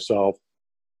thought to myself,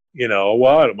 you know,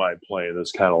 well, I don't mind playing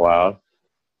this kind of loud.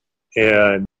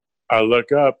 And I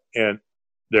look up, and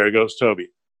there goes Toby.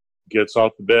 Gets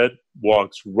off the bed,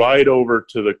 walks right over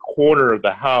to the corner of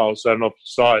the house. I don't know if you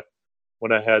saw it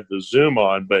when I had the Zoom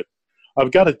on, but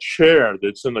I've got a chair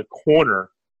that's in the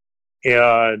corner,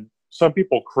 and some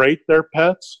people crate their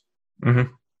pets.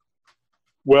 Mm-hmm.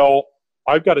 Well,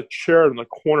 I've got a chair in the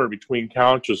corner between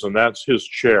couches, and that's his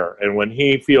chair. And when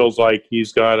he feels like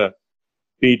he's got to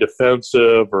be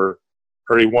defensive or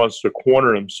he wants to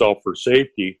corner himself for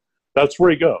safety, that's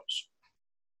where he goes.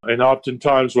 And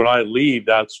oftentimes when I leave,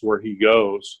 that's where he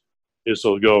goes, is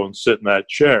he'll go and sit in that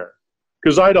chair.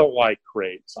 Because I don't like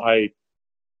crates. I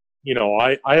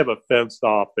have a fenced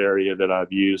off area that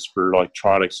I've used for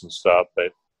electronics and stuff,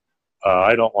 but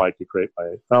I don't like to crate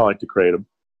them.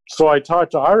 So I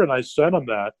talked to Ira and I sent him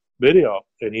that video,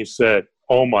 and he said,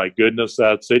 "Oh my goodness,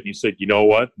 that's it." And he said, "You know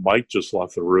what? Mike just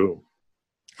left the room."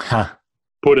 Huh.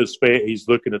 Put his face, he's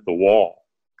looking at the wall.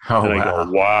 Oh, and I wow.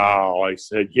 go, "Wow." I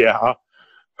said, "Yeah."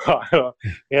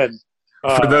 And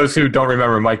For those who don't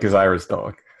remember, Mike is Ira's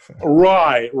dog.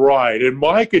 Right. And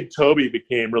Mike and Toby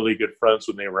became really good friends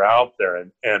when they were out there,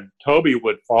 and Toby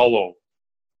would follow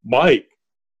Mike.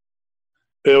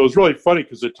 It was really funny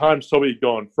because at times Toby would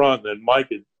go in front, and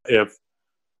then if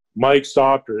Mike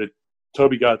stopped or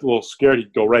Toby got a little scared,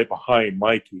 he'd go right behind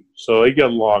Mikey. So they get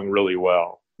along really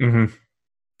well. Mm-hmm.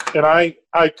 And I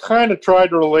kind of tried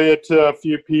to relay it to a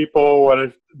few people,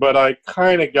 but I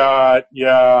kind of got,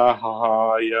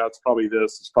 it's probably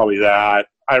this, it's probably that.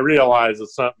 I realize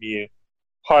it's something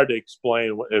hard to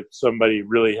explain if somebody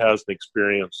really hasn't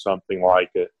experienced something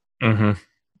like it. Mm-hmm.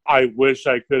 I wish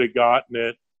I could have gotten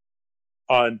it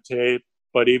on tape,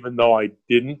 but even though I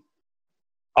didn't,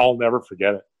 I'll never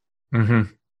forget it. Mm-hmm.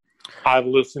 I've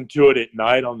listened to it at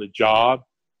night on the job,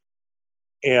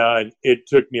 and it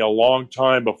took me a long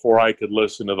time before I could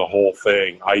listen to the whole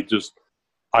thing.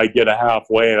 I'd get a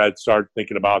halfway, and I'd start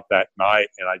thinking about that night,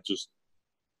 and I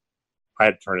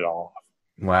had to turn it off.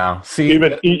 Wow. See,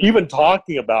 even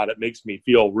talking about it makes me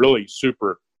feel really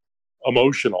super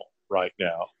emotional right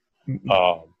now.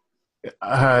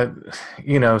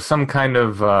 Some kind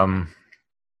of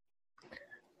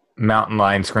mountain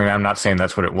lion scream. I'm not saying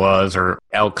that's what it was, or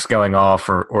elks going off,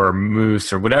 or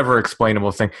moose, or whatever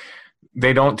explainable thing.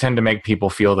 They don't tend to make people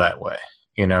feel that way.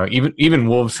 You know, even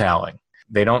wolves howling,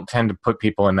 they don't tend to put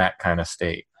people in that kind of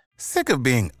state. Sick of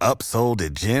being upsold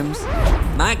at gyms?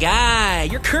 My guy,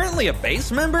 you're currently a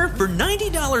base member? For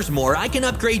 $90 more, I can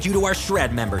upgrade you to our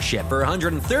Shred membership. For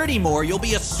 $130 more, you'll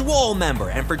be a Swole member.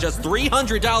 And for just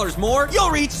 $300 more, you'll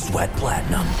reach Sweat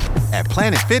Platinum. At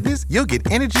Planet Fitness, you'll get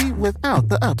energy without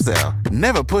the upsell.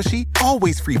 Never pushy,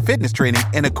 always free fitness training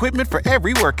and equipment for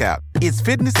every workout. It's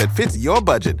fitness that fits your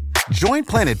budget. Join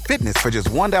Planet Fitness for just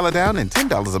 $1 down and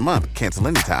 $10 a month. Cancel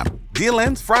anytime. Deal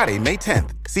ends Friday, May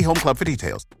 10th. See Home Club for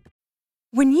details.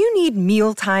 When you need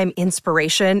mealtime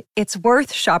inspiration, it's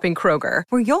worth shopping Kroger,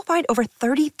 where you'll find over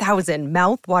 30,000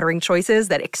 mouth-watering choices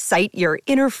that excite your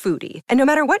inner foodie. And no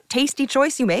matter what tasty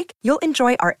choice you make, you'll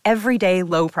enjoy our everyday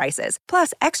low prices,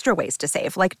 plus extra ways to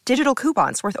save, like digital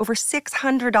coupons worth over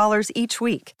 $600 each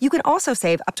week. You can also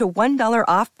save up to $1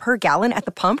 off per gallon at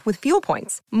the pump with fuel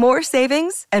points. More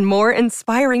savings and more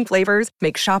inspiring flavors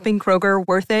make shopping Kroger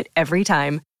worth it every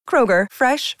time. Kroger,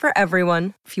 fresh for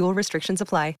everyone. Fuel restrictions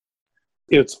apply.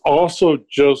 It's also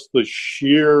just the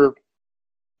sheer,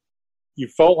 you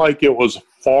felt like it was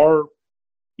far,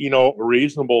 a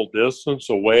reasonable distance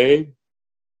away.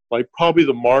 Like probably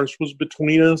the marsh was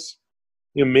between us.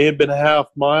 It may have been a half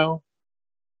mile.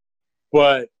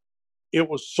 But it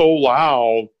was so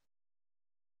loud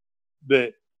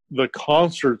that the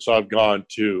concerts I've gone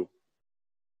to,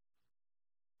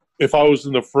 if I was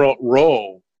in the front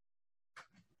row,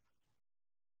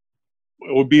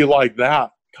 it would be like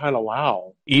that. Kind of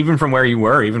loud. Even from where you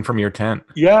were, even from your tent.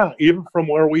 Yeah, even from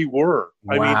where we were.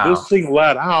 Wow. I mean, this thing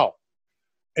let out.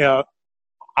 And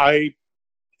I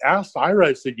asked Ira,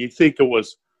 I said, do you think it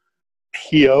was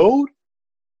PO'd?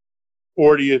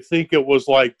 Or do you think it was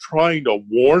like trying to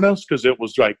warn us because it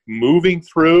was like moving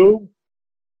through?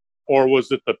 Or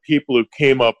was it the people who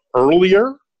came up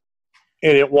earlier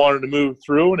and it wanted to move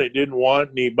through and it didn't want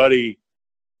anybody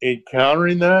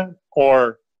encountering that?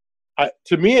 Or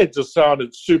to me, it just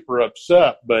sounded super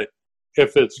upset. But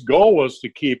if its goal was to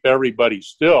keep everybody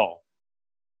still,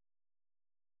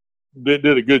 they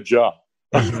did a good job.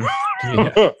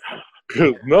 Because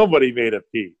nobody made a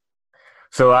peep.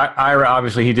 So Ira,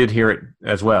 obviously, he did hear it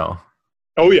as well.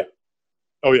 Oh, yeah.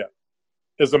 Oh, yeah.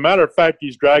 As a matter of fact,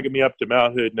 he's dragging me up to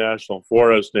Mount Hood National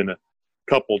Forest in a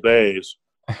couple days.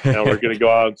 And we're going to go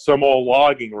out some old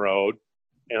logging road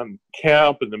and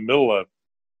camp in the middle of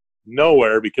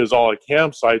nowhere because all the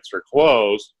campsites are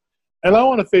closed. And I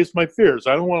want to face my fears.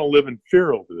 I don't want to live in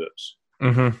fear over this.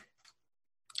 Mm-hmm.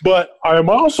 But I'm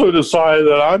also decided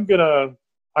that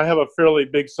I have a fairly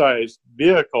big sized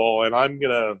vehicle and I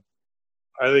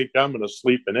think I'm going to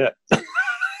sleep in it.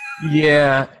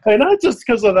 Yeah. And not just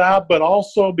because of that, but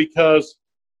also because,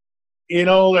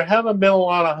 there haven't been a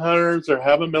lot of hunters, there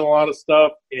haven't been a lot of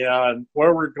stuff. And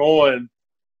where we're going,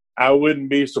 I wouldn't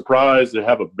be surprised to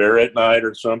have a bear at night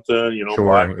or something, Sure.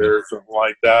 black bear or something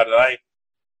like that. And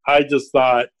I just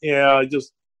thought,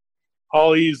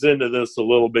 I'll ease into this a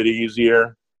little bit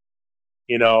easier,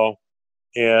 and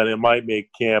it might make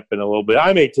camping a little bit.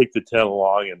 I may take the tent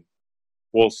along and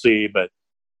we'll see, but,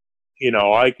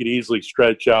 I could easily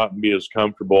stretch out and be as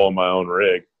comfortable in my own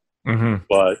rig. Mm-hmm.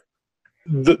 But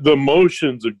the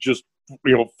motions of just,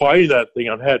 fighting that thing,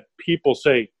 I've had people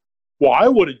say, well, I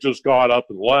would have just got up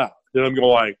and left. And I'm going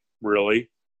like, really?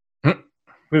 In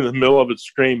the middle of it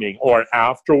screaming. Or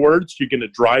afterwards, you're going to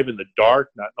drive in the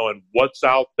dark, not knowing what's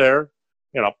out there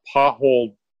in a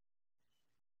pothole,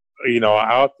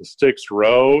 out the Styx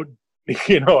Road, at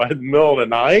the middle of the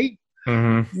night?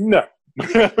 Mm-hmm. No.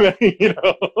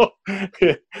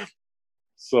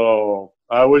 So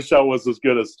I wish I was as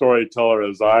good a storyteller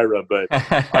as Ira, but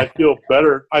I feel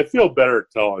better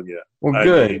telling you. Well,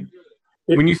 good.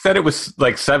 When you said it was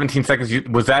like 17 seconds,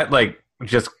 was that like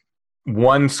just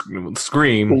one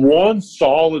scream? One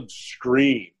solid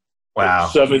scream. Wow.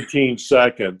 17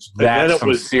 seconds. That's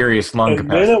some serious lung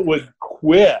capacity. And then it would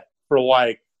quit for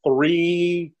like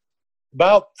 3-4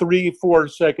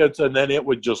 seconds, and then it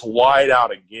would just light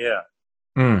out again.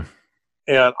 Mm.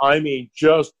 And I mean,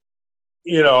 just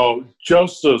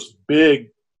this big,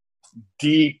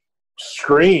 deep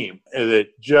scream. And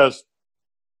it just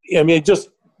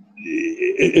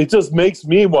makes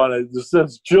me want to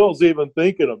sense chills even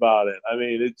thinking about it. I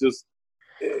mean,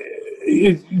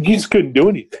 you just couldn't do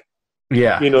anything.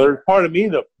 Yeah. There's part of me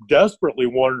that desperately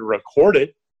wanted to record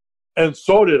it, and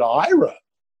so did Ira.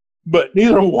 But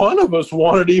neither one of us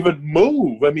wanted to even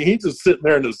move. I mean, he's just sitting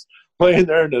there laying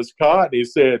there in his cot, and he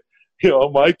said,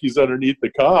 Mikey's underneath the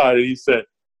cot, and he said,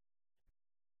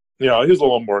 he was a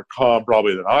little more calm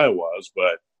probably than I was,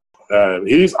 but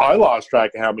I lost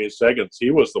track of how many seconds. He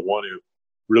was the one who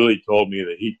really told me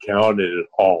that he counted it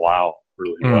all out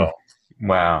really well.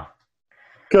 Wow.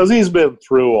 Because he's been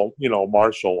through,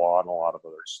 martial law and a lot of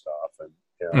other stuff and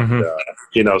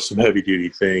some heavy duty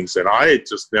things. And I had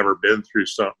just never been through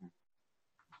something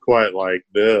quite like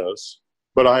this.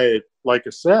 But like I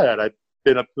said, I'd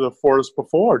been up to the forest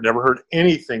before, never heard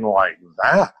anything like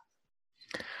that.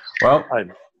 Well,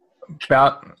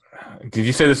 did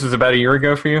you say this was about a year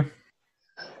ago for you?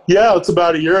 Yeah, it's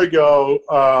about a year ago.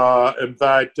 In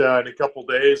fact, in a couple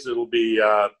days, it'll be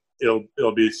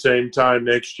the same time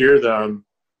next year that I'm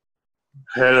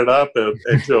headed up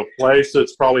into a place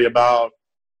that's probably about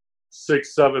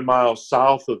 6-7 miles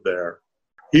south of there.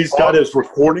 He's got his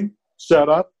recording set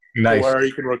up where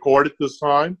he can record it this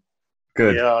time.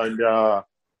 Good. And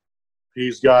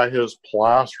he's got his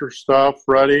plaster stuff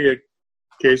ready in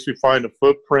case we find a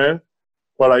footprint.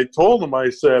 But I told him, I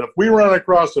said, if we run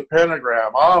across a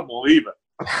pentagram, I'm leaving.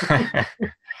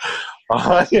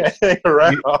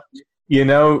 You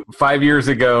know, 5 years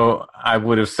ago, I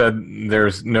would have said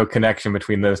there's no connection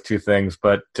between those two things.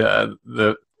 But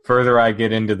the further I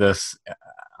get into this,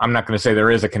 I'm not going to say there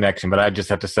is a connection, but I just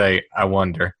have to say, I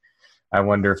wonder. I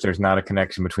wonder if there's not a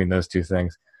connection between those two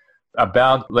things.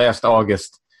 About last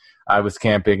August, I was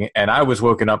camping, and I was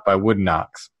woken up by wood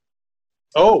knocks.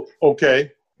 Oh,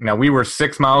 okay. Now, we were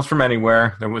 6 miles from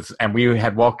anywhere, and we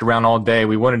had walked around all day.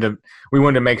 We wanted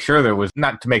to make sure there was,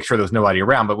 not to make sure there was nobody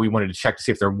around, but we wanted to check to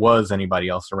see if there was anybody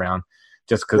else around,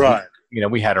 just because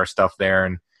we had our stuff there,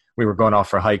 and we were going off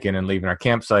for hiking and leaving our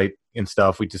campsite and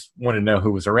stuff. We just wanted to know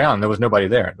who was around. There was nobody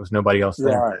there. There was nobody else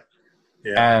there. Right.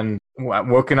 Yeah. And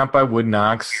woken up by wood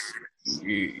knocks,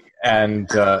 and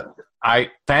I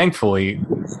thankfully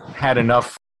had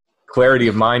enough clarity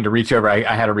of mind to reach over. I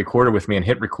had a recorder with me and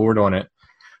hit record on it.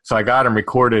 So I got him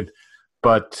recorded,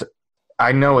 but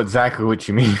I know exactly what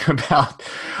you mean about.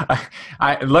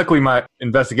 Luckily, my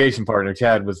investigation partner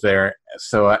Chad was there,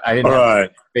 so I didn't have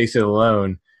to face it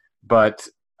alone. But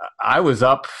I was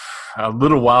up a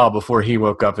little while before he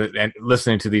woke up and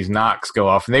listening to these knocks go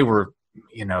off, and they were,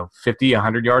 50,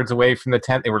 100 yards away from the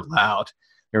tent. They were loud.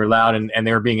 And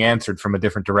they were being answered from a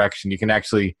different direction. You can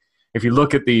actually, if you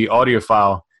look at the audio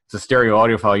file, it's a stereo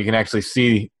audio file. You can actually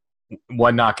see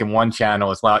one knock in one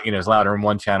channel is loud, is louder in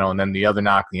one channel, and then the other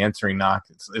knock, the answering knock,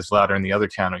 is louder in the other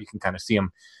channel. You can kind of see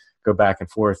them go back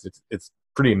and forth. It's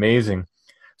pretty amazing.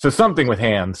 So something with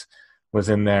hands was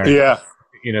in there. Yeah.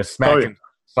 Smacking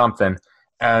something,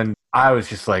 and I was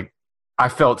just like, I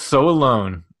felt so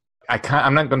alone.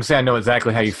 I'm not going to say I know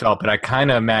exactly how you felt, but I kind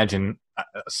of imagine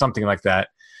something like that.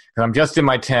 Because I'm just in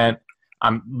my tent.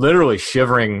 I'm literally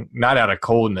shivering, not out of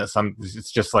coldness.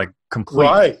 It's just like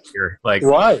complete fear.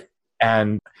 Right.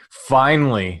 And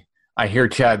finally, I hear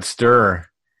Chad stir,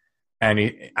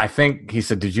 and I think he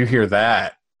said, "Did you hear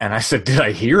that?" And I said, "Did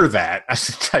I hear that?" I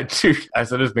said,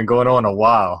 "It's been going on a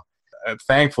while."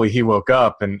 Thankfully, he woke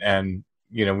up, and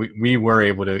we were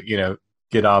able to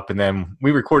get up, and then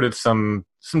we recorded some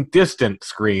distant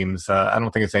screams. I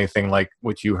don't think it's anything like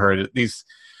what you heard. These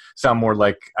sound more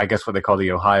like, I guess, what they call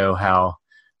the Ohio howl,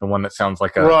 the one that sounds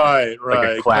like a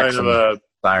like a klaxon, kind of a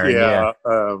siren.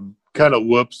 Kind of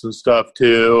whoops and stuff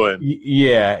too, and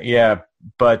yeah.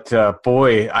 But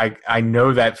boy, I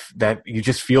know that you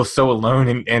just feel so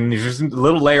alone, and there's just a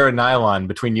little layer of nylon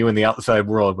between you and the outside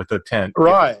world with the tent.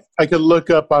 Right. I could look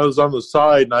up. I was on the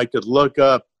side, and I could look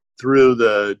up through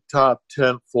the top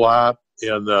tent flap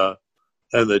and the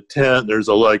tent. There's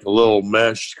a little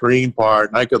mesh screen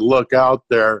part, and I could look out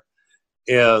there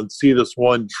and see this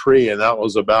one tree, and that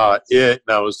was about it.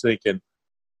 And I was thinking,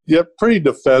 yeah, pretty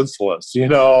defenseless,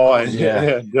 I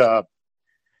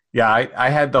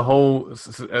had the whole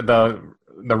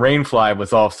the rain fly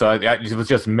was off, so it was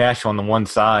just mesh on the one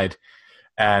side,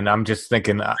 and I'm just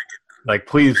thinking,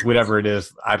 please, whatever it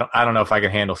is, I don't know if I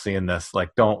can handle seeing this.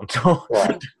 Like, don't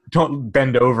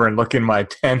bend over and look in my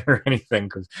tent or anything.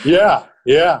 Yeah,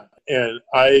 and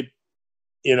I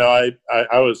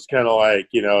was kind of like,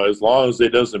 as long as it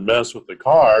doesn't mess with the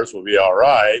cars, we'll be all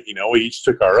right. We each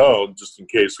took our own just in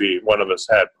case one of us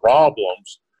had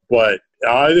problems. But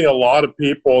I think a lot of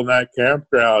people in that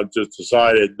campground just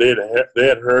decided they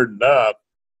had heard enough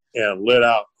and lit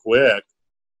out quick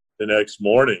the next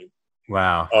morning.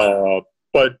 Wow.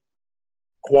 But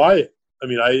quiet. I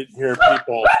mean, I didn't hear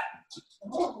people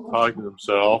talking to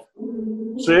themselves.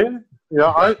 See?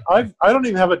 I don't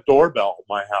even have a doorbell at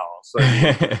my house.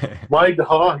 My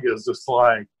dog is just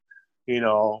like,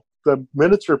 the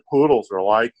miniature poodles are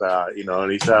like that,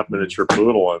 and he's half miniature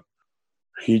poodle, and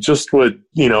he just would,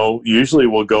 usually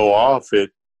will go off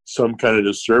at some kind of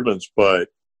disturbance, but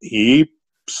he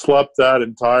slept that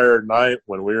entire night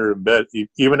when we were in bed.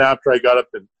 Even after I got up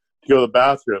and to go to the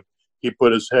bathroom, he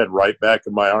put his head right back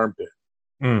in my armpit.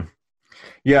 Mm.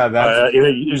 Yeah,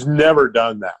 he's never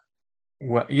done that.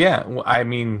 Well, yeah. Well, I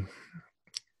mean,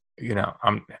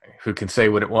 who can say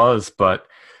what it was, but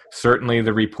certainly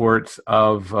the reports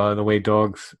of the way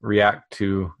dogs react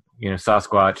to,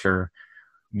 Sasquatch or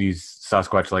these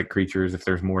Sasquatch-like creatures, if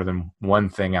there's more than one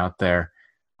thing out there,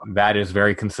 that is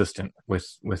very consistent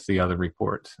with the other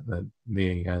reports.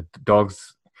 The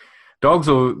dogs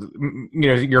will,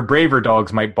 your braver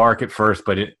dogs might bark at first,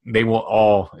 but they will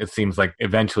all, it seems like,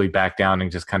 eventually back down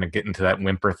and just kind of get into that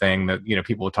whimper thing that,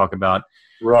 people will talk about.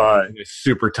 Right.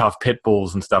 Super tough pit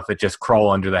bulls and stuff that just crawl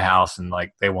under the house and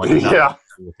they want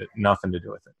nothing to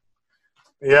do with it.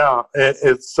 Yeah.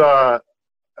 It's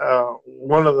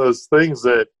one of those things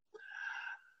that,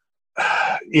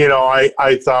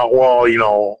 I thought,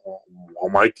 well,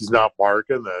 Mikey's not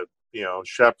barking.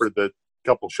 The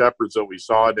couple shepherds that we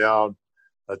saw down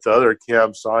at the other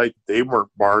campsite, they weren't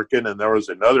barking, and there was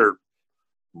another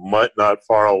mutt not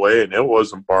far away, and it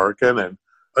wasn't barking, and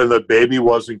the baby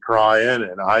wasn't crying,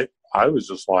 and I was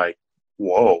just like,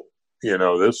 whoa,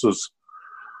 this is,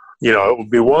 it would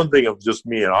be one thing of just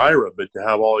me and Ira, but to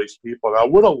have all these people, and I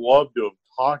would have loved to have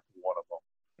talked to one of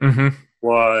them,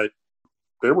 but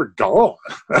they were gone.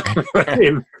 I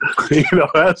mean,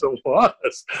 as it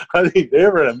was, I think they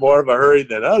were in more of a hurry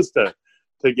than us to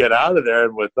get out of there.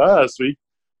 And with us, we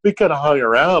kind of hung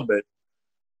around, but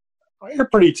we were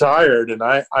pretty tired, and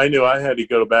I knew I had to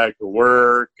go back to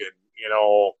work, and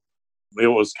it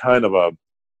was kind of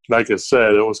like I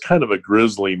said, it was kind of a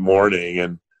grisly morning.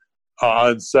 And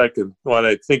on second, when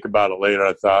I think about it later,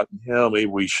 I thought, maybe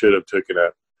we should have taken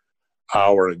an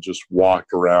hour and just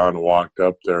walked around and walked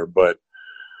up there. But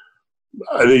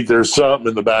I think there's something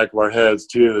in the back of our heads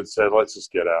too that said, let's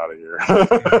just get out of here.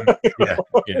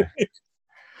 Yeah.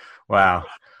 Wow.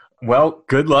 Well,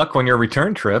 good luck on your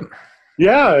return trip.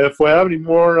 Yeah, if we have any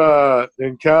more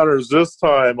encounters this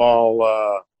time,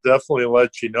 I'll definitely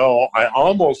let you know. I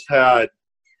almost had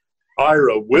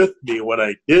Ira with me when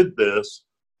I did this,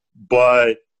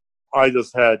 but I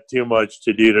just had too much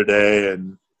to do today,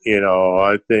 and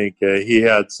I think he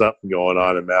had something going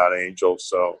on in Mount Angel,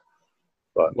 so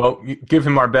But Well, give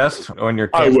him our best on your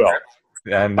I case. will.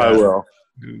 And I will.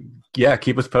 Yeah,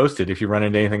 keep us posted. If you run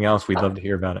into anything else, we'd love to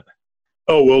hear about it.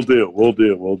 Oh, we'll do.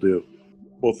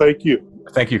 Well, thank you.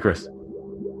 Thank you, Chris.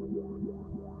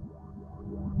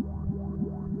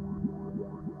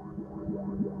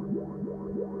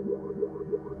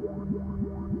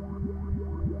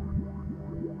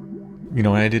 You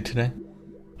know what I did today?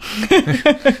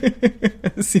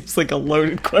 Seems like a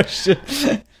loaded question.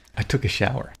 I took a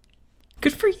shower.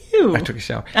 Good for you. I took a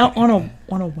shower. Out on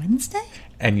a Wednesday?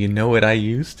 And you know what I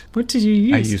used? What did you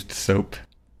use? I used soap.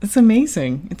 It's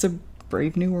amazing. It's a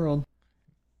brave new world.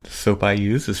 The soap I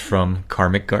use is from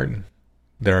Karmic Garden.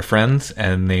 They're our friends,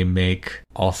 and they make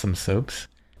awesome soaps.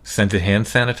 Scented hand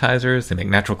sanitizers, they make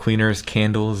natural cleaners,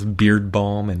 candles, beard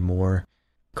balm, and more.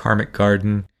 Karmic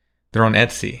Garden. They're on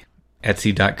Etsy.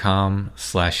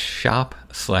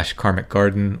 Etsy.com/shop/Karmic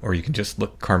Garden, or you can just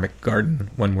look Karmic Garden,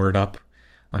 one word up.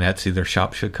 On Etsy, their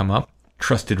shop should come up.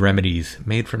 Trusted remedies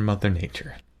made from Mother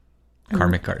Nature.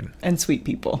 Karmic Garden. And sweet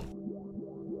people.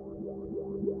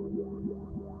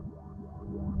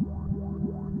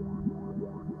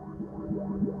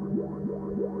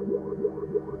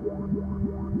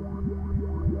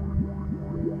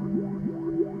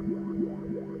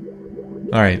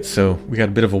 All right, so we got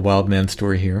a bit of a wild man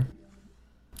story here.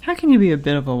 How can you be a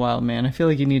bit of a wild man? I feel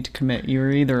like you need to commit.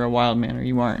 You're either a wild man or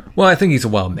you aren't. Well, I think he's a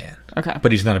wild man. Okay.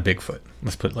 But he's not a Bigfoot.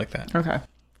 Let's put it like that. Okay.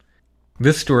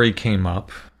 This story came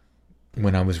up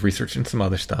when I was researching some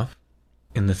other stuff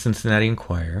in the Cincinnati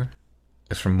Enquirer.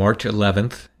 It's from March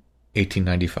 11th,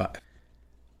 1895.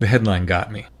 The headline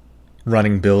got me.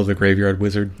 Running Bill the Graveyard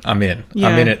Wizard. I'm in. Yeah.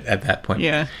 I'm in it at that point.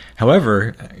 Yeah.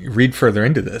 However, read further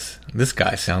into this. This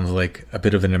guy sounds like a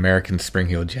bit of an American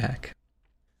Spring-Heeled Jack.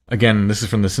 Again, this is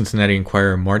from the Cincinnati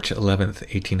Enquirer, March 11th,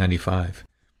 1895.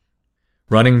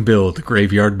 Running Bill the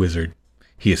Graveyard Wizard.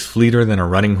 He is fleeter than a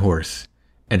running horse,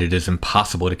 and it is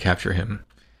impossible to capture him.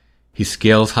 He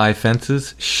scales high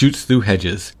fences, shoots through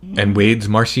hedges, and wades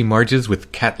marshy marges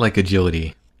with cat-like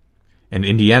agility. An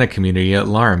Indiana community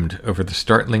alarmed over the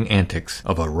startling antics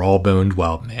of a raw-boned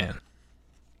wild man.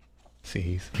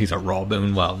 See, he's a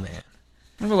raw-boned wild man.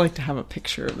 I would like to have a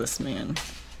picture of this man.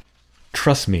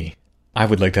 Trust me, I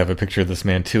would like to have a picture of this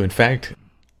man too. In fact,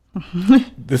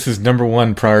 this is number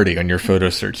one priority on your photo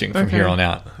searching from here on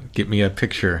out. Get me a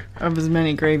picture. Of as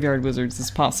many graveyard wizards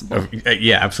as possible.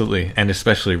 Yeah, absolutely. And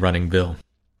especially Running Bill.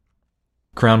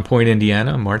 Crown Point,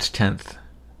 Indiana, March 10th.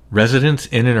 Residents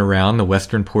in and around the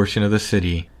western portion of the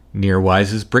city, near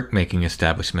Wise's brickmaking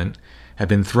establishment, have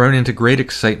been thrown into great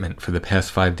excitement for the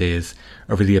past 5 days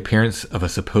over the appearance of a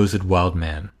supposed wild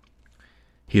man.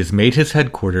 He has made his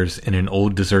headquarters in an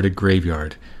old deserted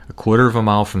graveyard, a quarter of a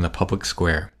mile from the public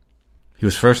square. He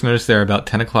was first noticed there about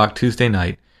 10 o'clock Tuesday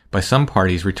night by some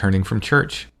parties returning from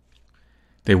church.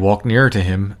 They walked nearer to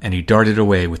him, and he darted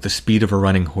away with the speed of a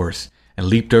running horse and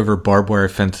leaped over barbed wire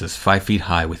fences 5 feet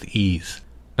high with ease.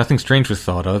 Nothing strange was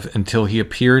thought of until he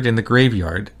appeared in the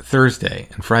graveyard Thursday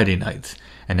and Friday nights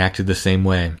and acted the same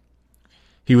way.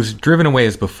 He was driven away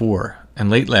as before, and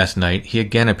late last night he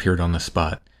again appeared on the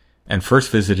spot and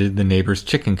first visited the neighbors'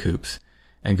 chicken coops,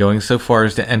 and going so far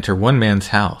as to enter one man's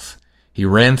house, he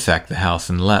ransacked the house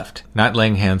and left, not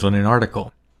laying hands on an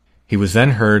article. He was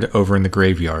then heard over in the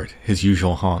graveyard, his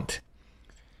usual haunt.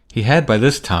 He had by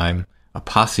this time a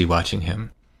posse watching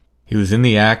him. He was in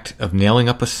the act of nailing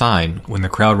up a sign when the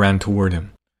crowd ran toward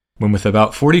him. When with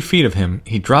about 40 feet of him,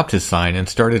 he dropped his sign and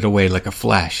started away like a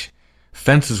flash.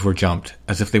 Fences were jumped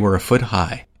as if they were a foot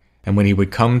high, and when he would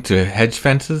come to hedge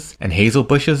fences and hazel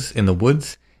bushes in the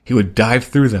woods, he would dive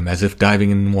through them as if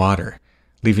diving in water,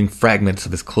 leaving fragments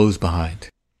of his clothes behind.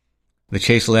 The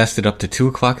chase lasted up to 2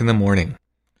 o'clock in the morning.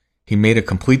 He made a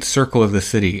complete circle of the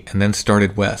city and then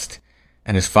started west,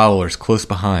 and his followers close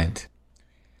behind.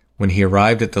 When he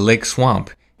arrived at the lake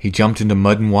swamp, he jumped into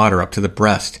mud and water up to the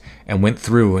breast and went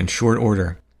through in short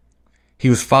order. He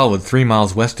was followed 3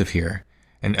 miles west of here,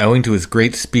 and owing to his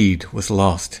great speed, was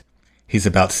lost. He's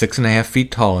about 6.5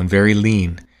 feet tall and very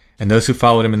lean, and those who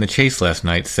followed him in the chase last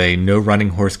night say no running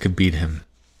horse could beat him.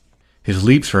 His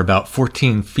leaps are about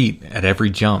 14 feet at every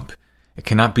jump. It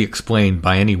cannot be explained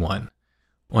by anyone.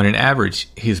 On an average,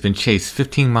 he has been chased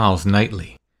 15 miles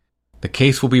nightly. The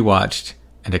case will be watched,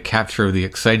 and a capture of the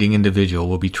exciting individual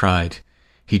will be tried.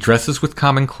 He dresses with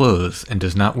common clothes and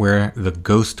does not wear the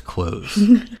ghost clothes.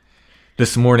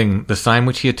 This morning, the sign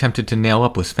which he attempted to nail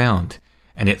up was found,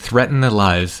 and it threatened the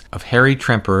lives of Harry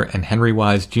Tremper and Henry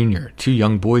Wise Jr., 2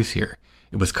 young boys here.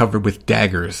 It was covered with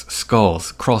daggers,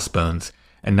 skulls, crossbones,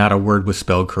 and not a word was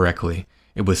spelled correctly.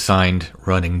 It was signed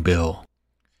Running Bill.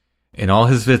 In all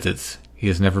his visits, he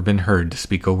has never been heard to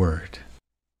speak a word.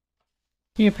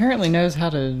 He apparently knows how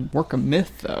to work a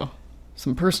myth, though.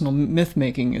 Some personal myth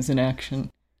making is in action.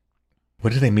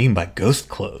 What do they mean by ghost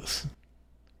clothes?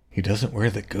 He doesn't wear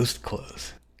the ghost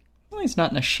clothes. Well, he's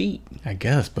not in a sheet. I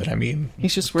guess, but I mean...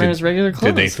 He's just wearing his regular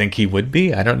clothes. Did they think he would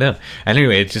be? I don't know.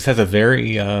 Anyway, it just has a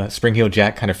very Spring Heel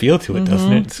Jack kind of feel to it,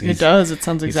 doesn't it? It does. It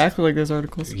sounds exactly like those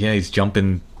articles. Yeah, he's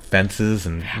jumping fences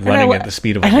and running at the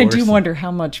speed of a horse. And I do wonder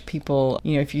how much people,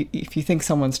 if you think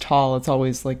someone's tall, it's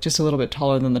always like just a little bit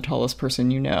taller than the tallest person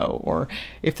you know. Or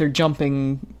if they're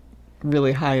jumping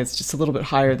really high, it's just a little bit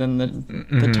higher than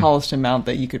the tallest amount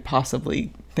that you could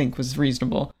possibly think was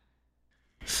reasonable.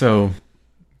 So...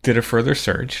 did a further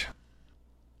search.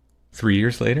 3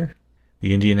 years later,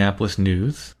 the Indianapolis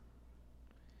News,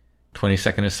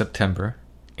 22nd of September,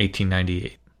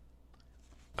 1898.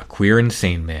 A queer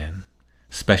insane man.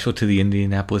 Special to the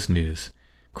Indianapolis News.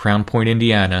 Crown Point,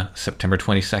 Indiana, September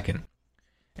 22nd.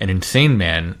 An insane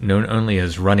man known only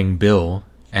as Running Bill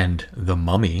and the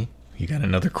Mummy. You got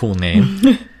another cool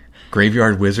name.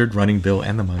 Graveyard Wizard, Running Bill,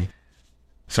 and the Mummy.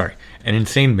 Sorry, an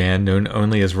insane man known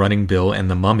only as Running Bill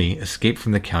and the Mummy escaped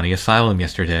from the county asylum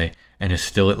yesterday and is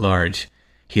still at large.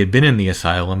 He had been in the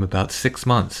asylum about 6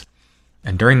 months,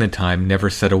 and during the time never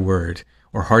said a word,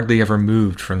 or hardly ever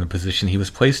moved from the position he was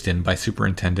placed in by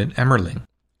Superintendent Emmerling.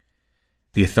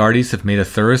 The authorities have made a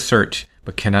thorough search,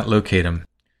 but cannot locate him.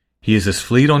 He is as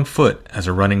fleet on foot as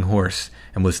a running horse,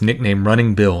 and was nicknamed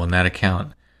Running Bill on that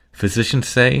account. Physicians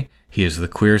say he is the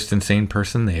queerest insane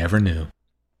person they ever knew.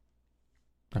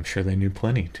 I'm sure they knew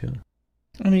plenty, too.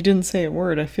 And he didn't say a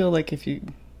word. I feel like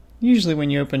usually when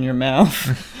you open your mouth,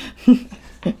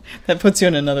 that puts you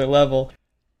on another level.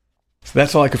 So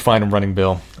that's all I could find on Running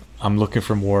Bill. I'm looking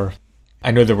for more.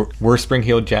 I know there were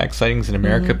Spring-Heeled Jack sightings in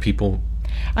America. People...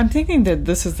 I'm thinking that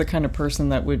this is the kind of person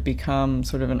that would become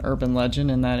sort of an urban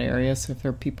legend in that area. So if there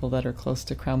are people that are close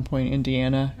to Crown Point,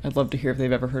 Indiana, I'd love to hear if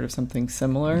they've ever heard of something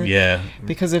similar. Yeah.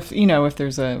 Because if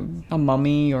there's a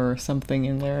mummy or something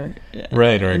in there,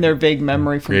 right, or in their vague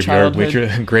memory from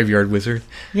childhood. Graveyard Wizard.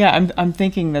 Yeah, I'm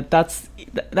thinking that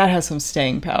has some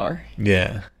staying power.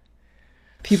 Yeah.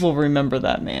 People remember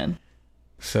that man.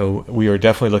 So we are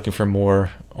definitely looking for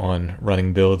more on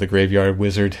Running Bill, the Graveyard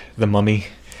Wizard, the Mummy.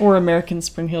 Or American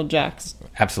Spring-Heeled Jacks.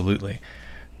 Absolutely.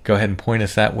 Go ahead and point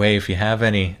us that way if you have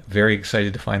any. Very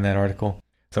excited to find that article.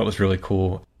 Thought it was really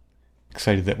cool.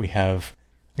 Excited that we have,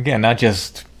 again, not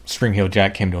just Spring-Heeled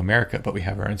Jack came to America, but we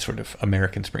have our own sort of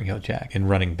American Spring-Heeled Jack in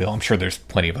Running Bill. I'm sure there's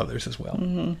plenty of others as well.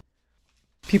 Mm-hmm.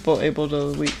 People able to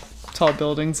leap tall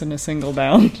buildings in a single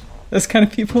bound. Those kind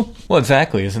of people. Well,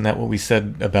 exactly. Isn't that what we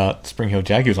said about Spring-Heeled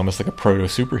Jack? He was almost like a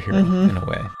proto-superhero in a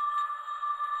way.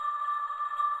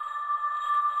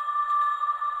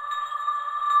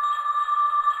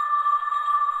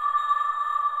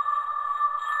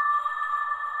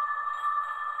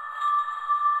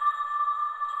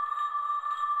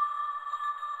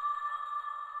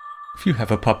 If you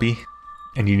have a puppy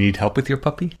and you need help with your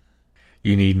puppy,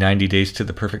 you need 90 Days to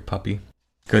the Perfect Puppy.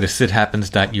 Go to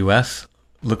sithappens.us,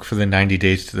 look for the 90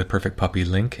 Days to the Perfect Puppy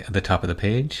link at the top of the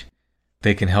page.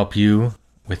 They can help you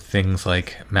with things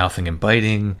like mouthing and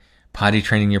biting, potty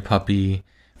training your puppy,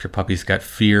 if your puppy's got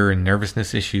fear and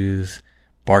nervousness issues,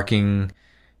 barking,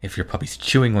 if your puppy's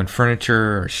chewing on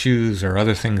furniture or shoes or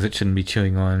other things it shouldn't be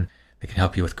chewing on. They can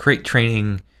help you with crate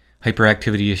training,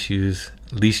 hyperactivity issues,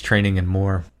 leash training, and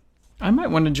more. I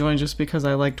might want to join just because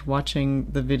I liked watching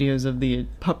the videos of the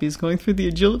puppies going through the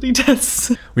agility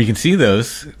tests. We can see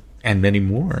those and many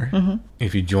more.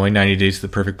 If you join 90 Days to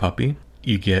the Perfect Puppy,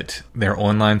 you get their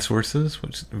online sources,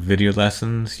 which video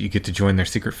lessons. You get to join their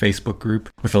secret Facebook group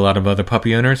with a lot of other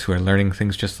puppy owners who are learning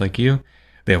things just like you.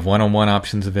 They have one-on-one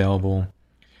options available.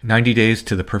 90 Days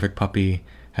to the Perfect Puppy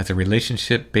has a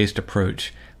relationship-based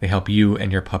approach. They help you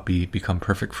and your puppy become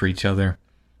perfect for each other.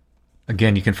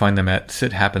 Again, you can find them at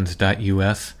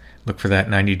sithappens.us. Look for that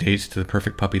 90 Days to the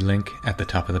Perfect Puppy link at the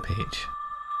top of the page.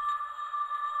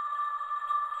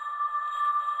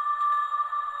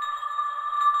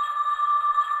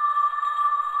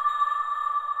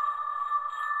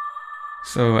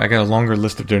 So I got a longer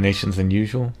list of donations than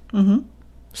usual.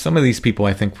 Some of these people,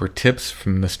 I think, were tips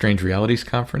from the Strange Realities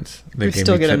Conference. They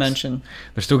still get a mention.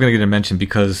 They're still going to get a mention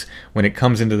because when it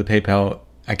comes into the PayPal,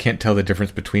 I can't tell the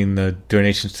difference between the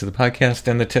donations to the podcast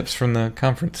and the tips from the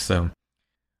conference. So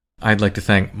I'd like to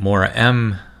thank Maura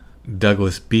M.,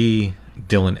 Douglas B.,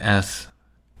 Dylan S.,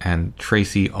 and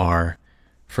Tracy R.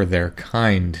 for their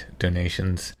kind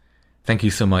donations. Thank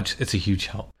you so much. It's a huge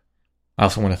help. I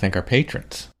also want to thank our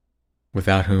patrons,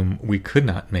 without whom we could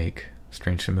not make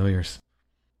Strange Familiars.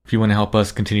 If If you want to help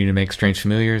us continue to make Strange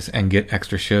Familiars and get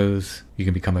extra shows, you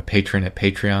can become a patron at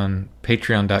Patreon,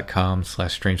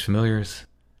 patreon.com/strangefamiliars. You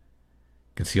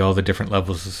can see all the different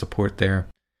levels of support there.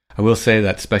 I will say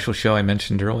that special show I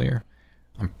mentioned earlier,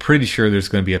 I'm pretty sure there's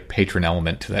going to be a patron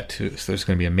element to that too. So there's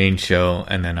going to be a main show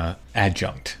and then an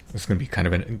adjunct. There's going to be kind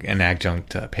of an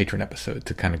adjunct patron episode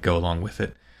to kind of go along with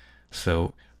it.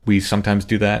 So we sometimes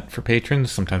do that for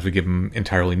patrons. Sometimes we give them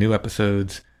entirely new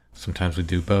episodes. Sometimes we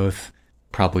do both.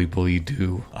 Probably will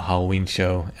do a Halloween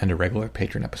show and a regular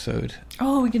patron episode.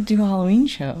 Oh, we could do a Halloween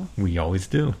show. We always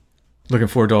do. Looking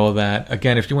forward to all of that.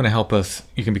 Again, if you want to help us,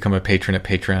 you can become a patron at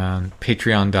Patreon,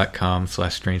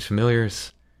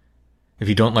 patreon.com/strangefamiliars. If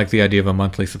you don't like the idea of a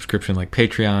monthly subscription like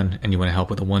Patreon and you want to help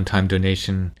with a one-time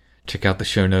donation, check out the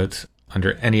show notes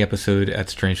under any episode at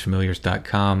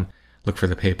strangefamiliars.com. Look for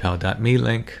the paypal.me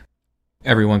link.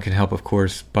 Everyone can help, of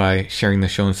course, by sharing the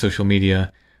show on social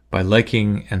media, by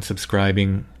liking and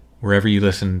subscribing wherever you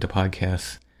listen to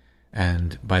podcasts,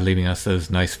 and by leaving us those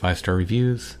nice 5-star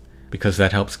reviews, because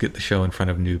that helps get the show in front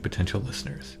of new potential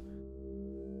listeners.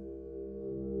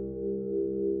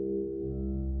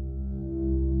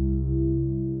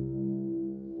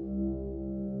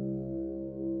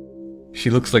 She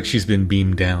looks like she's been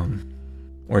beamed down,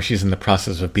 or she's in the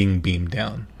process of being beamed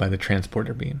down by the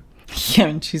transporter beam. Yeah,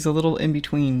 and she's a little in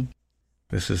between.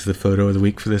 This is the photo of the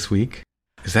week for this week.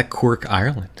 Is that Cork,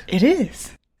 Ireland? It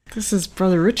is. This is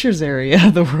Brother Richard's area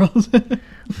of the world. Well,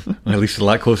 at least a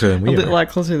lot closer than we are. A lot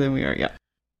closer than we are, yeah.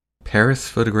 Paris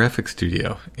Photographic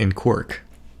Studio in Cork.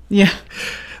 Yeah.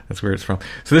 That's where it's from.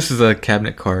 So this is a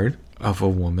cabinet card of a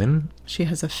woman. She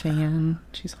has a fan.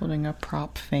 She's holding a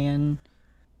prop fan.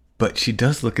 But she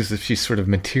does look as if she's sort of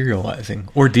materializing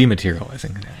or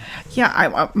dematerializing.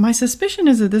 Yeah, my suspicion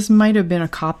is that this might have been a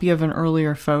copy of an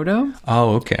earlier photo.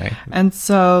 Oh, okay. And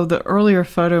so the earlier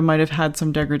photo might have had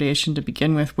some degradation to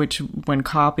begin with, which when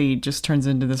copied just turns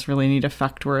into this really neat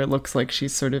effect where it looks like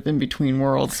she's sort of in between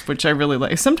worlds, which I really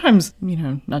like. Sometimes,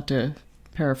 not to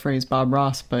paraphrase Bob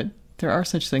Ross, but there are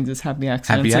such things as happy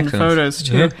accidents in photos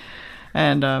too. Yeah.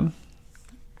 And I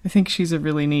think she's a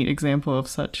really neat example of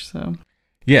such, so...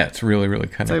 Yeah, it's really, really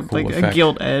kind of cool like effect. A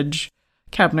gilt edge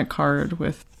cabinet card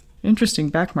with interesting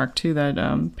backmark too. That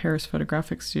Paris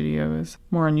Photographic Studio is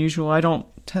more unusual. I don't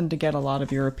tend to get a lot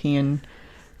of European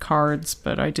cards,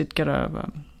 but I did get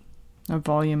a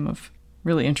volume of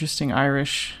really interesting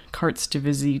Irish cartes de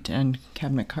visite and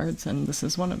cabinet cards, and this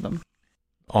is one of them.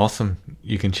 Awesome.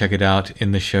 You can check it out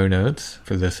in the show notes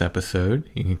for this episode.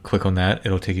 You can click on that.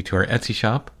 It'll take you to our Etsy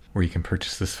shop where you can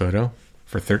purchase this photo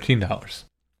for $13.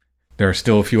 There are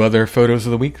still a few other photos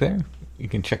of the week there. You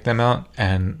can check them out.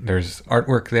 And there's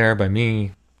artwork there by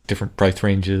me, different price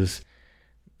ranges.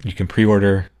 You can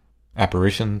pre-order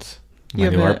Apparitions, my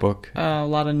new art book. A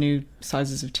lot of new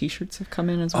sizes of t-shirts have come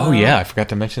in as well. Oh, yeah. I forgot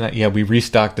to mention that. Yeah, we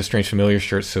restocked the Strange Familiar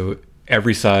shirts. So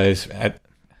every size at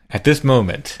this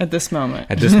moment,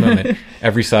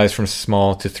 every size from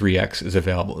small to 3X is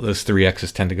available. Those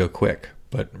 3Xs tend to go quick.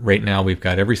 But right now we've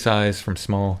got every size from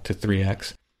small to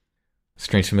 3X.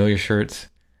 Strange Familiar shirts,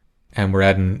 and we're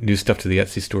adding new stuff to the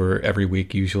Etsy store every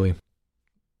week usually.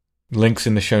 Links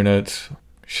in the show notes,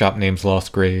 shop name's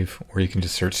Lost Grave, or you can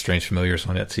just search Strange Familiars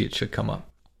on Etsy, it should come up.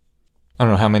 I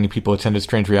don't know how many people attended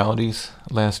Strange Realities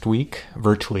last week,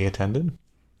 virtually attended.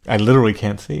 I literally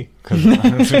can't see, because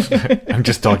I'm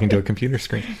just talking to a computer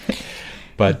screen.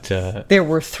 But there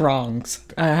were throngs.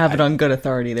 I have it on good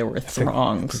authority, there were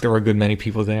throngs. There were a good many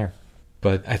people there.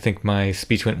 But I think my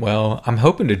speech went well. I'm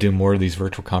hoping to do more of these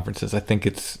virtual conferences. I think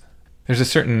there's a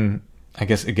certain, I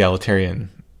guess,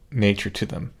 egalitarian nature to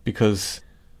them. Because,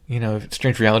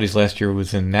 Strange Realities last year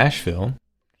was in Nashville.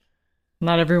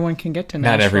 Not everyone can get to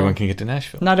Nashville. Not everyone can get to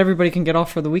Nashville. Not everybody can get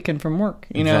off for the weekend from work.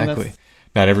 Exactly.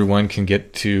 Not everyone can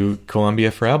get to Columbia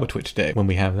for Alba Twitch Day when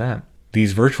we have that.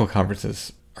 These virtual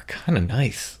conferences are kind of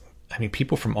nice. I mean,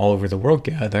 people from all over the world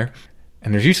gather.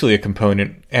 And there's usually a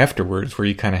component afterwards where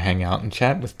you kind of hang out and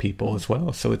chat with people as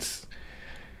well. So it's,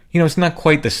 it's not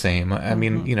quite the same. I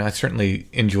mean, I certainly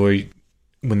enjoy,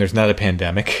 when there's not a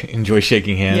pandemic, enjoy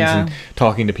shaking hands and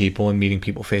talking to people and meeting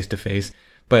people face to face.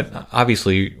 But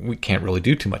obviously, we can't really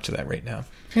do too much of that right now.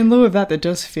 In lieu of that,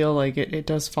 does feel like it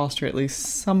does foster at least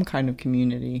some kind of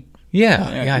community.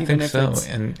 Yeah, I think so.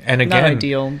 And again, not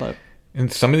ideal, but...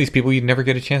 And some of these people you'd never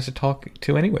get a chance to talk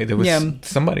to anyway. There was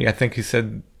somebody, I think, who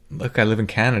said, look, I live in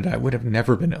Canada. I would have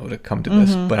never been able to come to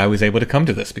this, but I was able to come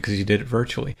to this because you did it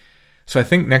virtually. So I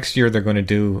think next year they're going to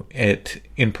do it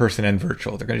in person and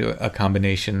virtual. They're going to do a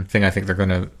combination thing. I think they're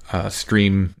going to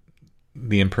stream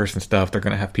the in-person stuff. They're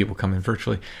going to have people come in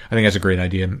virtually. I think that's a great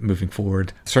idea moving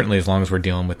forward. Certainly as long as we're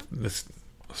dealing with this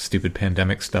stupid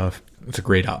pandemic stuff, it's a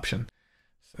great option.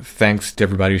 Thanks to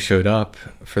everybody who showed up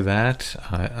for that.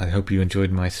 I hope you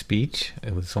enjoyed my speech.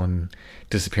 It was on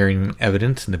disappearing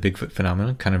evidence and the Bigfoot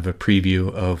phenomenon, kind of a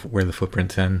preview of Where the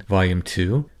Footprints End, Volume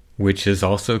 2, which is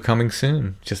also coming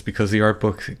soon. Just because the art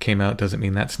book came out doesn't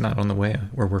mean that's not on the way.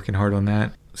 We're working hard on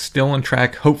that. Still on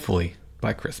track, hopefully,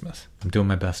 by Christmas. I'm doing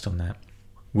my best on that.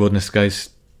 Wilderness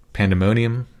Geist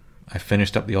Pandemonium, I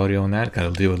finished up the audio on that. Got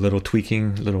to do a little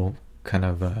tweaking, little kind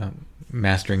of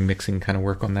mastering, mixing kind of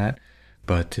work on that.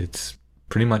 But it's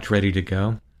pretty much ready to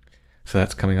go. So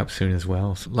that's coming up soon as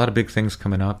well. So a lot of big things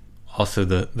coming up. Also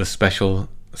the special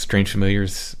Strange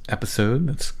Familiars episode.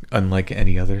 That's unlike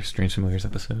any other Strange Familiars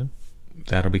episode.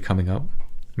 That'll be coming up.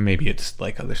 Maybe it's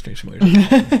like other Strange Familiars.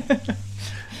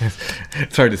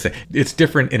 It's hard to say. It's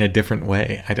different in a different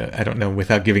way. I don't know,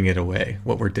 without giving it away,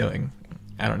 what we're doing.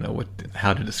 I don't know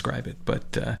how to describe it,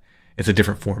 but it's a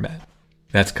different format.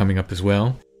 That's coming up as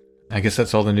well. I guess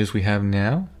that's all the news we have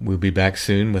now. We'll be back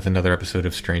soon with another episode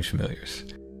of Strange Familiars.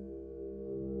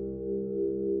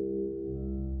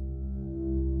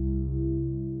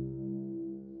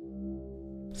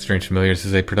 Strange Familiars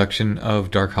is a production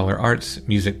of Dark Holler Arts,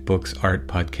 music, books, art,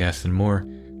 podcasts, and more.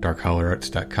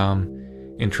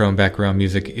 darkhollerarts.com. Intro and background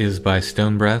music is by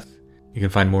Stone Breath. You can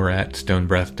find more at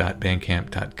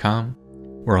stonebreath.bandcamp.com.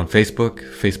 We're on Facebook,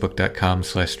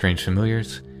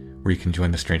 facebook.com/strangefamiliars, where you can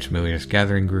join the Strange Familiars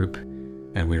Gathering group,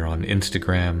 and we're on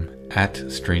Instagram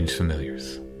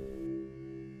 @strangefamiliars.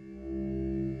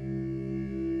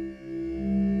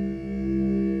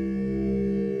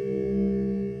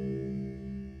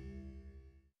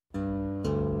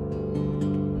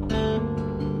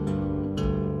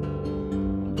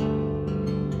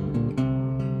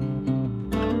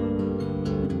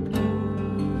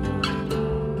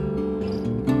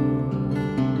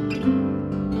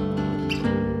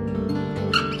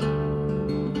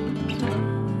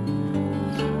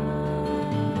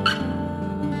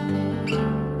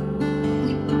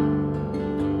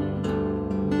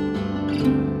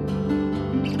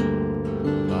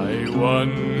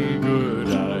 One good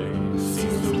eye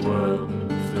sees the world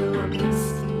through a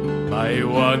mist. My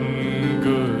one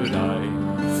good eye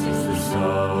sees the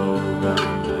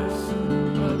sovereign bliss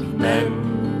of men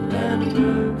and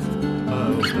birds,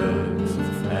 of birds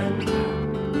and men.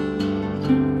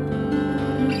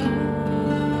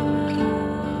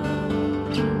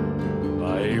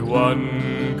 My one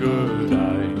good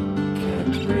eye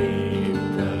can't read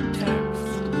the text,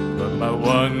 but my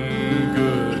one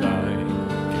good eye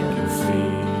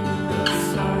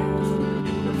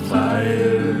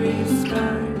fiery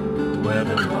sky where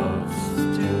the moths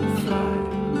do fly.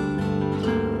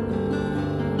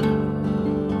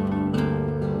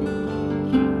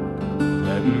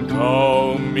 Then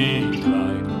call me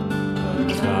blind,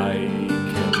 but I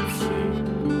can see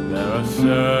there are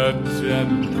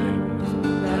certain things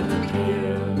that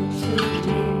appear to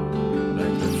me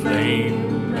like the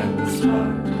flame and the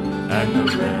spark and the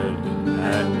red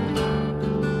and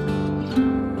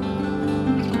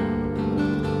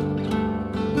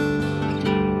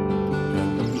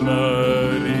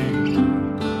bloody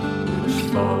which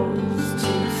falls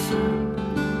too soon,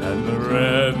 and the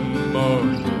red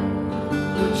morning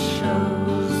which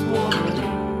shows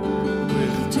warning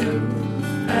with tooth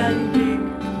and beak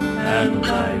and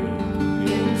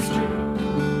lightning streak.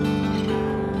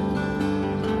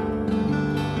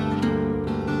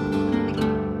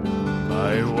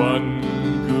 My one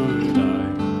good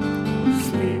eye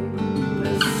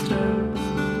sleepless stirs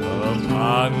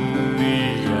upon the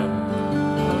end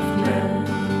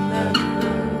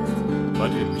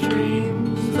but in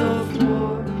dreams of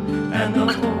war and the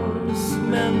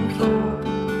horsemen Thor.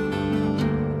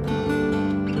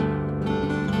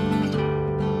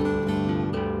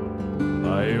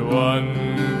 My one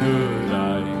good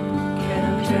eye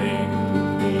can take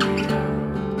me out,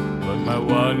 but my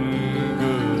one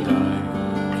good eye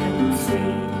can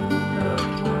see the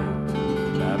point,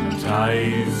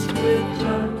 baptized with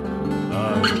blood,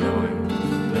 anoint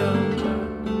the blood.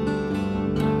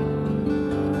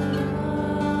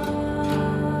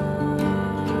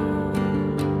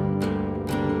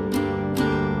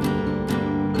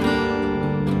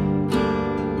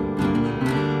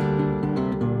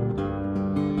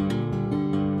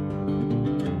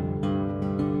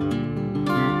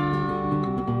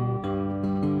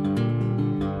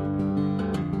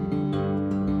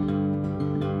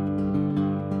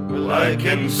 I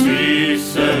can see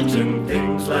certain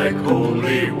things like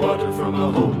holy water from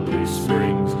a holy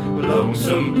springs.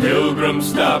 Lonesome pilgrims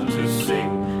stop to sing,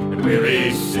 and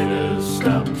weary sinners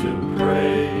stop to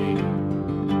pray.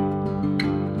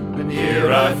 And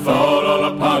here I fall all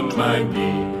upon my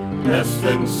knee, less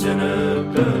than sinner,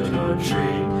 bird or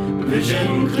tree. The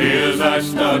vision clears, I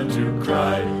start to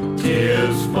cry.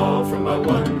 Tears fall from my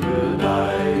one good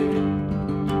eye.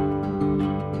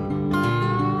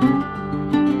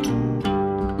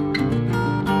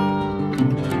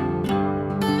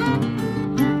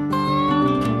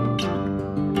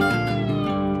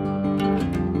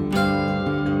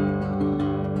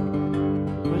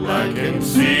 I can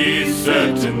see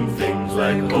certain things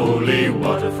like holy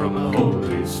water from a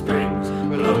holy springs.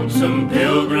 Lonesome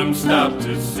pilgrims stop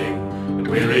to sing, and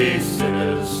weary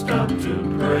sinners stop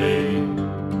to pray.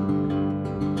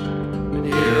 And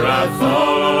here I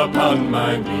fall all upon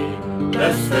my knee,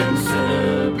 less than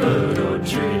sinner, bird or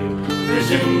tree.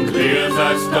 Vision clears,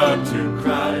 I start to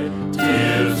cry.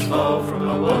 Tears fall from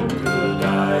my one good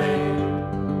eye.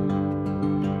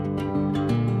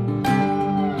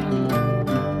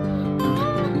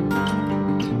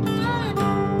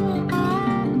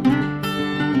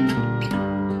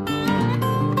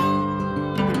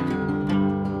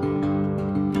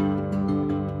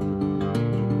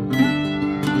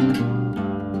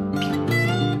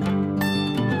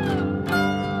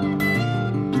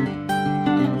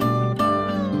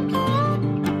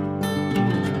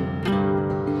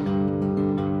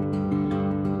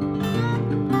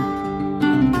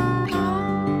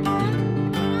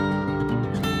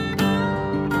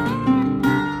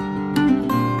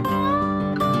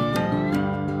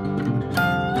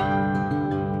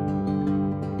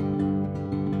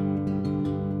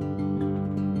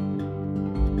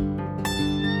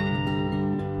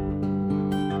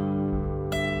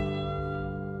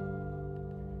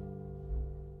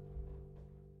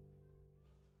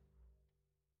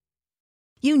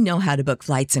 You know how to book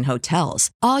flights and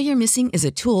hotels. All you're missing is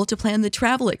a tool to plan the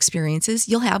travel experiences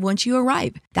you'll have once you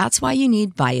arrive. That's why you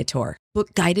need Viator.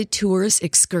 Book guided tours,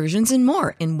 excursions, and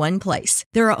more in one place.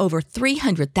 There are over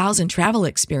 300,000 travel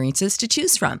experiences to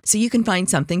choose from, so you can find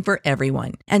something for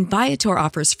everyone. And Viator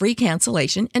offers free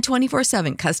cancellation and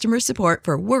 24/7 customer support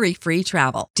for worry-free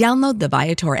travel. Download the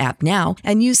Viator app now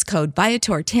and use code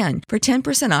Viator10 for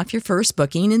 10% off your first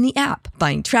booking in the app.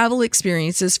 Find travel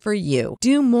experiences for you.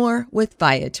 Do more with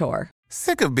Viator.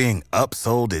 Sick of being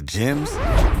upsold at gyms?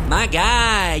 My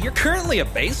guy, you're currently a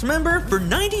base member? For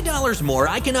 $90 more,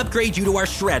 I can upgrade you to our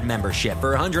Shred membership.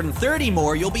 For $130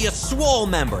 more, you'll be a Swole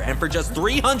member. And for just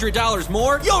 $300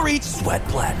 more, you'll reach Sweat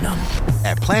Platinum.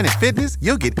 At Planet Fitness,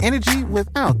 you'll get energy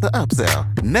without the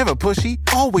upsell. Never pushy,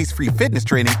 always free fitness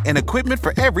training and equipment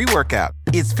for every workout.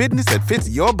 It's fitness that fits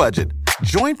your budget.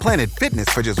 Join Planet Fitness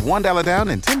for just $1 down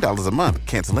and $10 a month.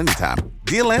 Cancel anytime.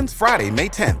 Deal ends Friday, May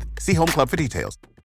 10th. See Home Club for details.